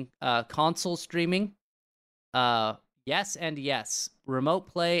streaming, console streaming. Yes and yes. Remote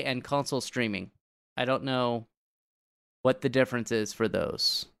play and console streaming. I don't know what the difference is for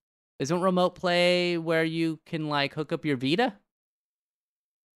those. Isn't remote play where you can like hook up your Vita?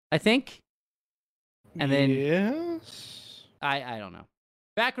 I think. And then yes, I don't know.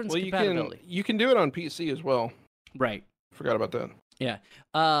 Backwards compatibility. You can do it on PC as well. Right. Forgot about that. Yeah.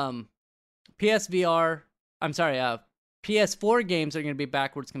 PSVR. I'm sorry. PS4 games are going to be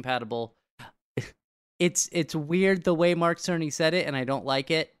backwards compatible. It's weird the way Mark Cerny said it, and I don't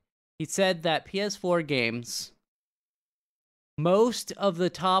like it. He said that PS4 games, most of the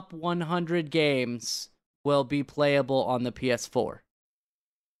top 100 games will be playable on the PS4.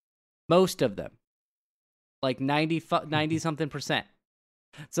 Most of them. Like 90 something percent.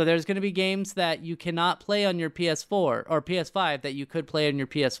 So there's going to be games that you cannot play on your PS4 or PS5 that you could play on your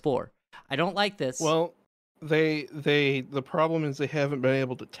PS4. I don't like this. Well, the problem is they haven't been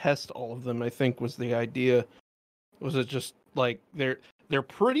able to test all of them, I think was the idea. Was it just like they're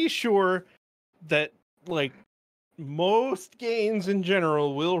pretty sure that like most games in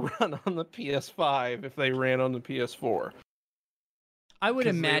general will run on the PS5 if they ran on the PS4. I would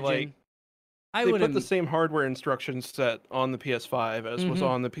imagine they put the same hardware instruction set on the PS5 as was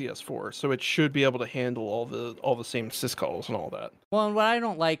on the PS4, so it should be able to handle all the same syscalls and all that. Well, and what I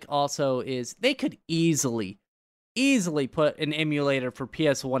don't like also is they could easily put an emulator for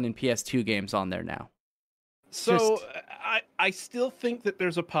PS1 and PS2 games on there now. So I still think that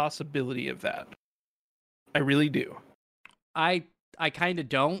there's a possibility of that. I really do. I kind of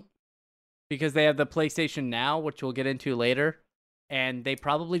don't, because they have the PlayStation Now, which we'll get into later, and they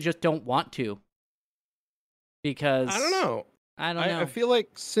probably just don't want to. Because I don't know. I feel like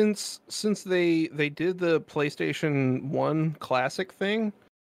since they did the PlayStation 1 Classic thing,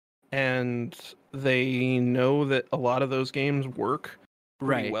 and they know that a lot of those games work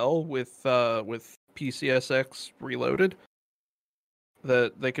pretty well with PCSX Reloaded,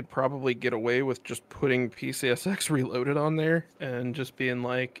 that they could probably get away with just putting PCSX Reloaded on there and just being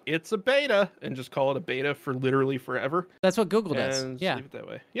like, it's a beta, and just call it a beta for literally forever. That's what Google does. Yeah, leave it that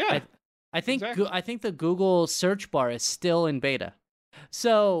way. Yeah, I think exactly. I think the Google search bar is still in beta.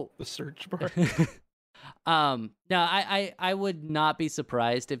 So the search bar. No, I would not be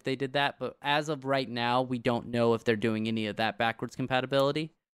surprised if they did that, but as of right now, we don't know if they're doing any of that backwards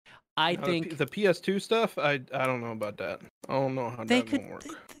compatibility. I think the PS2 stuff, I don't know about that. I don't know how that will work.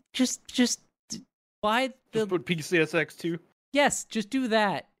 Just buy the just put PCSX 2. Yes, just do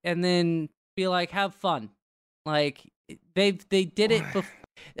that and then be like, have fun. Like they did it before.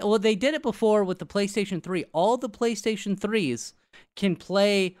 Well, they did it before with the PlayStation 3. All the PlayStation 3s can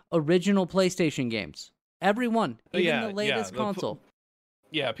play original PlayStation games. Everyone, even the latest console.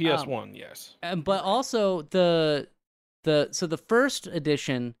 PS1, yes. But also the first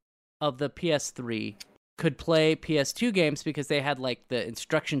edition of the PS3 could play PS2 games because they had like the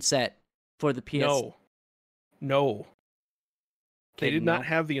instruction set for the PS. No. They did not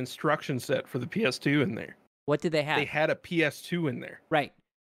have the instruction set for the PS2 in there. What did they have? They had a PS2 in there. Right.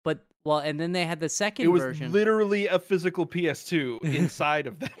 But and then they had the second version. It was literally a physical PS2 inside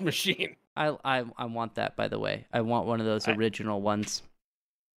of that machine. I want that, by the way. I want one of those original ones.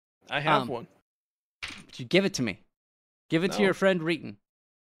 I have one. You give it to me. Give it to your friend Reeton.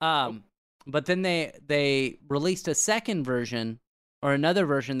 But then they released a second version or another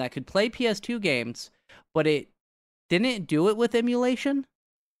version that could play PS2 games, but it didn't do it with emulation.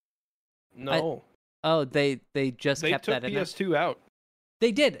 No. They just kept that in. They took PS2 out.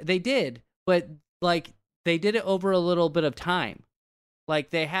 They did, but like they did it over a little bit of time.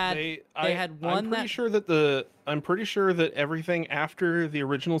 Like they had one. I'm pretty sure that everything after the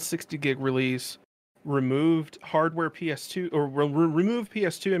original 60 gig release removed hardware PS2 or removed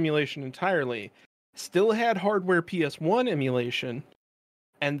PS2 emulation entirely. Still had hardware PS1 emulation,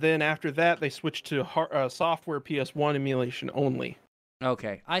 and then after that they switched to software PS1 emulation only.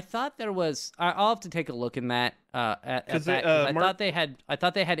 Okay, I thought there was. I'll have to take a look in that. I thought they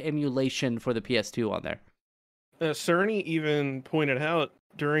had emulation for the PS2 on there. Cerny even pointed out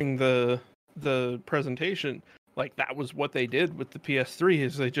during the presentation, like that was what they did with the PS3.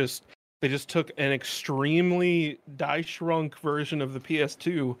 Is they just took an extremely die shrunk version of the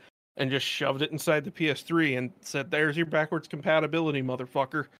PS2 and just shoved it inside the PS3 and said, "There's your backwards compatibility,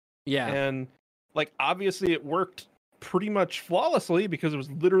 motherfucker." Yeah, and like obviously it worked pretty much flawlessly because it was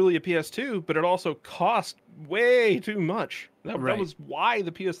literally a PS2, but it also cost way too much. That was why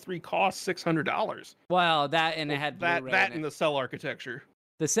the PS3 cost $600. Well, that and it had that and the cell architecture.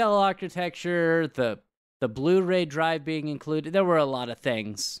 The cell architecture, the Blu-ray drive being included. There were a lot of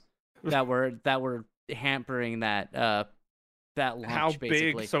things that were hampering that launch. How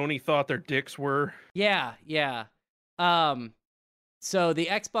basically. Big Sony thought their dicks were. Yeah. So the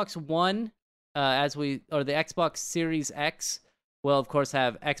Xbox One. The Xbox Series X will, of course,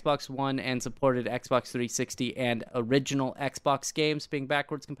 have Xbox One and supported Xbox 360 and original Xbox games being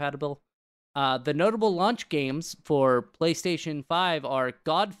backwards compatible. The notable launch games for PlayStation 5 are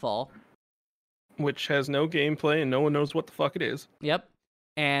Godfall, which has no gameplay and no one knows what the fuck it is. Yep.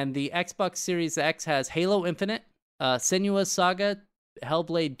 And the Xbox Series X has Halo Infinite, Senua's Saga,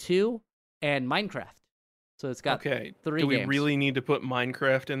 Hellblade 2, and Minecraft. So it's got 3 games. Do we really need to put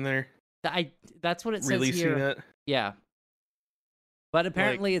Minecraft in there? That's what it says Releasing here. it? Yeah. But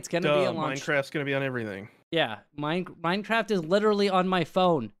apparently it's going to be a launch. Minecraft's going to be on everything. Yeah. Minecraft is literally on my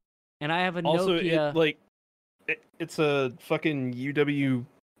phone. And I have a Nokia. It's a fucking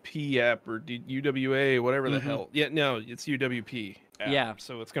UWP app or UWA, whatever the hell. Yeah, no, it's UWP app. Yeah.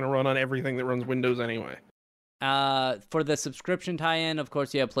 So it's going to run on everything that runs Windows anyway. For the subscription tie-in, of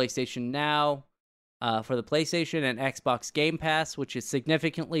course, you have PlayStation Now. For the PlayStation and Xbox Game Pass, which is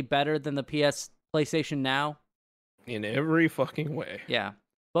significantly better than the PlayStation Now. In every fucking way. Yeah.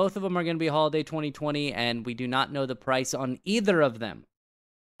 Both of them are going to be holiday 2020, and we do not know the price on either of them.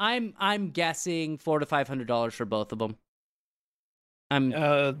 I'm guessing $400 to $500 for both of them.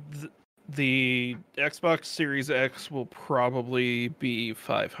 The Xbox Series X will probably be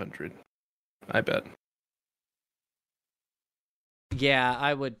 $500. I bet. Yeah,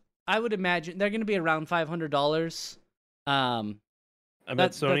 I would imagine they're going to be around $500. I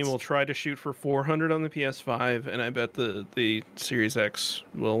bet Sony will try to shoot for $400 on the PS5, and I bet the Series X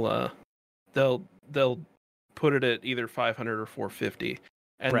will they'll put it at either 500 or 450,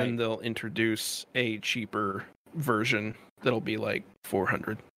 and then they'll introduce a cheaper version that'll be like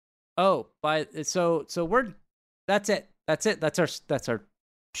 400. Oh, so that's it. That's our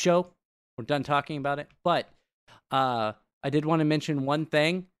show. We're done talking about it. But I did want to mention one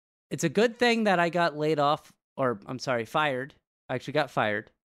thing. It's a good thing that I got laid off, or I'm sorry, fired. I actually got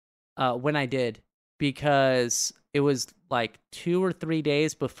fired when I did, because it was like 2 or 3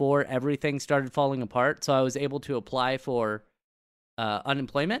 days before everything started falling apart. So I was able to apply for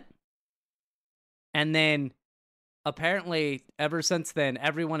unemployment. And then apparently, ever since then,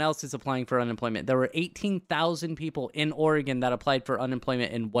 everyone else is applying for unemployment. There were 18,000 people in Oregon that applied for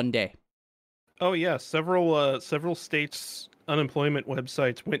unemployment in one day. Oh yeah, several states' unemployment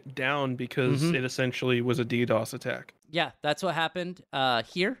websites went down because it essentially was a DDoS attack. Yeah, that's what happened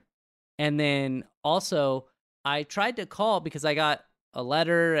here. And then also, I tried to call because I got a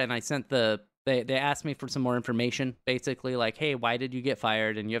letter and I sent they asked me for some more information, basically like, hey, why did you get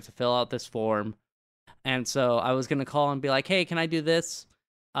fired? And you have to fill out this form. And so I was going to call and be like, hey, can I do this?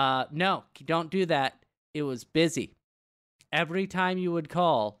 No, don't do that. It was busy. Every time you would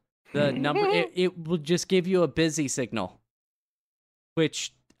call, the number, it would just give you a busy signal,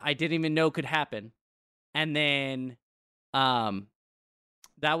 which I didn't even know could happen. And then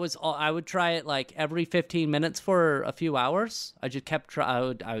that was all. I would try it like every 15 minutes for a few hours. I just kept I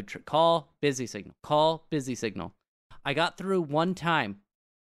would call, busy signal, call, busy signal. I got through one time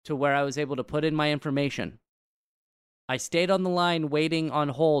to where I was able to put in my information. I stayed on the line waiting on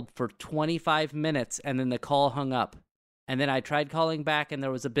hold for 25 minutes, and then the call hung up. And then I tried calling back, and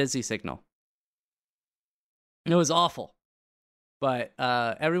there was a busy signal. It was awful. But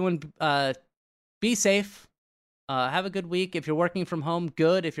everyone, be safe. Have a good week. If you're working from home,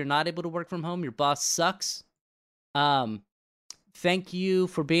 good. If you're not able to work from home, your boss sucks. Thank you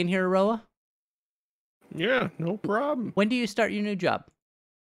for being here, Aroah. Yeah, no problem. When do you start your new job?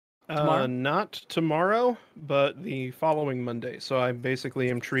 Tomorrow? Not tomorrow, but the following Monday. So I basically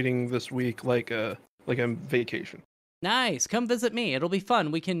am treating this week like a vacation. Nice. Come visit me. It'll be fun.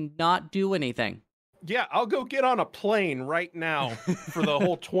 We can not do anything. Yeah, I'll go get on a plane right now for the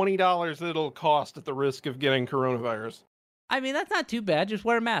whole $20 that it'll cost at the risk of getting coronavirus. I mean, that's not too bad. Just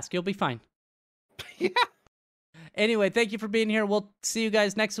wear a mask. You'll be fine. Yeah. Anyway, thank you for being here. We'll see you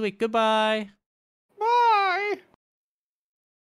guys next week. Goodbye.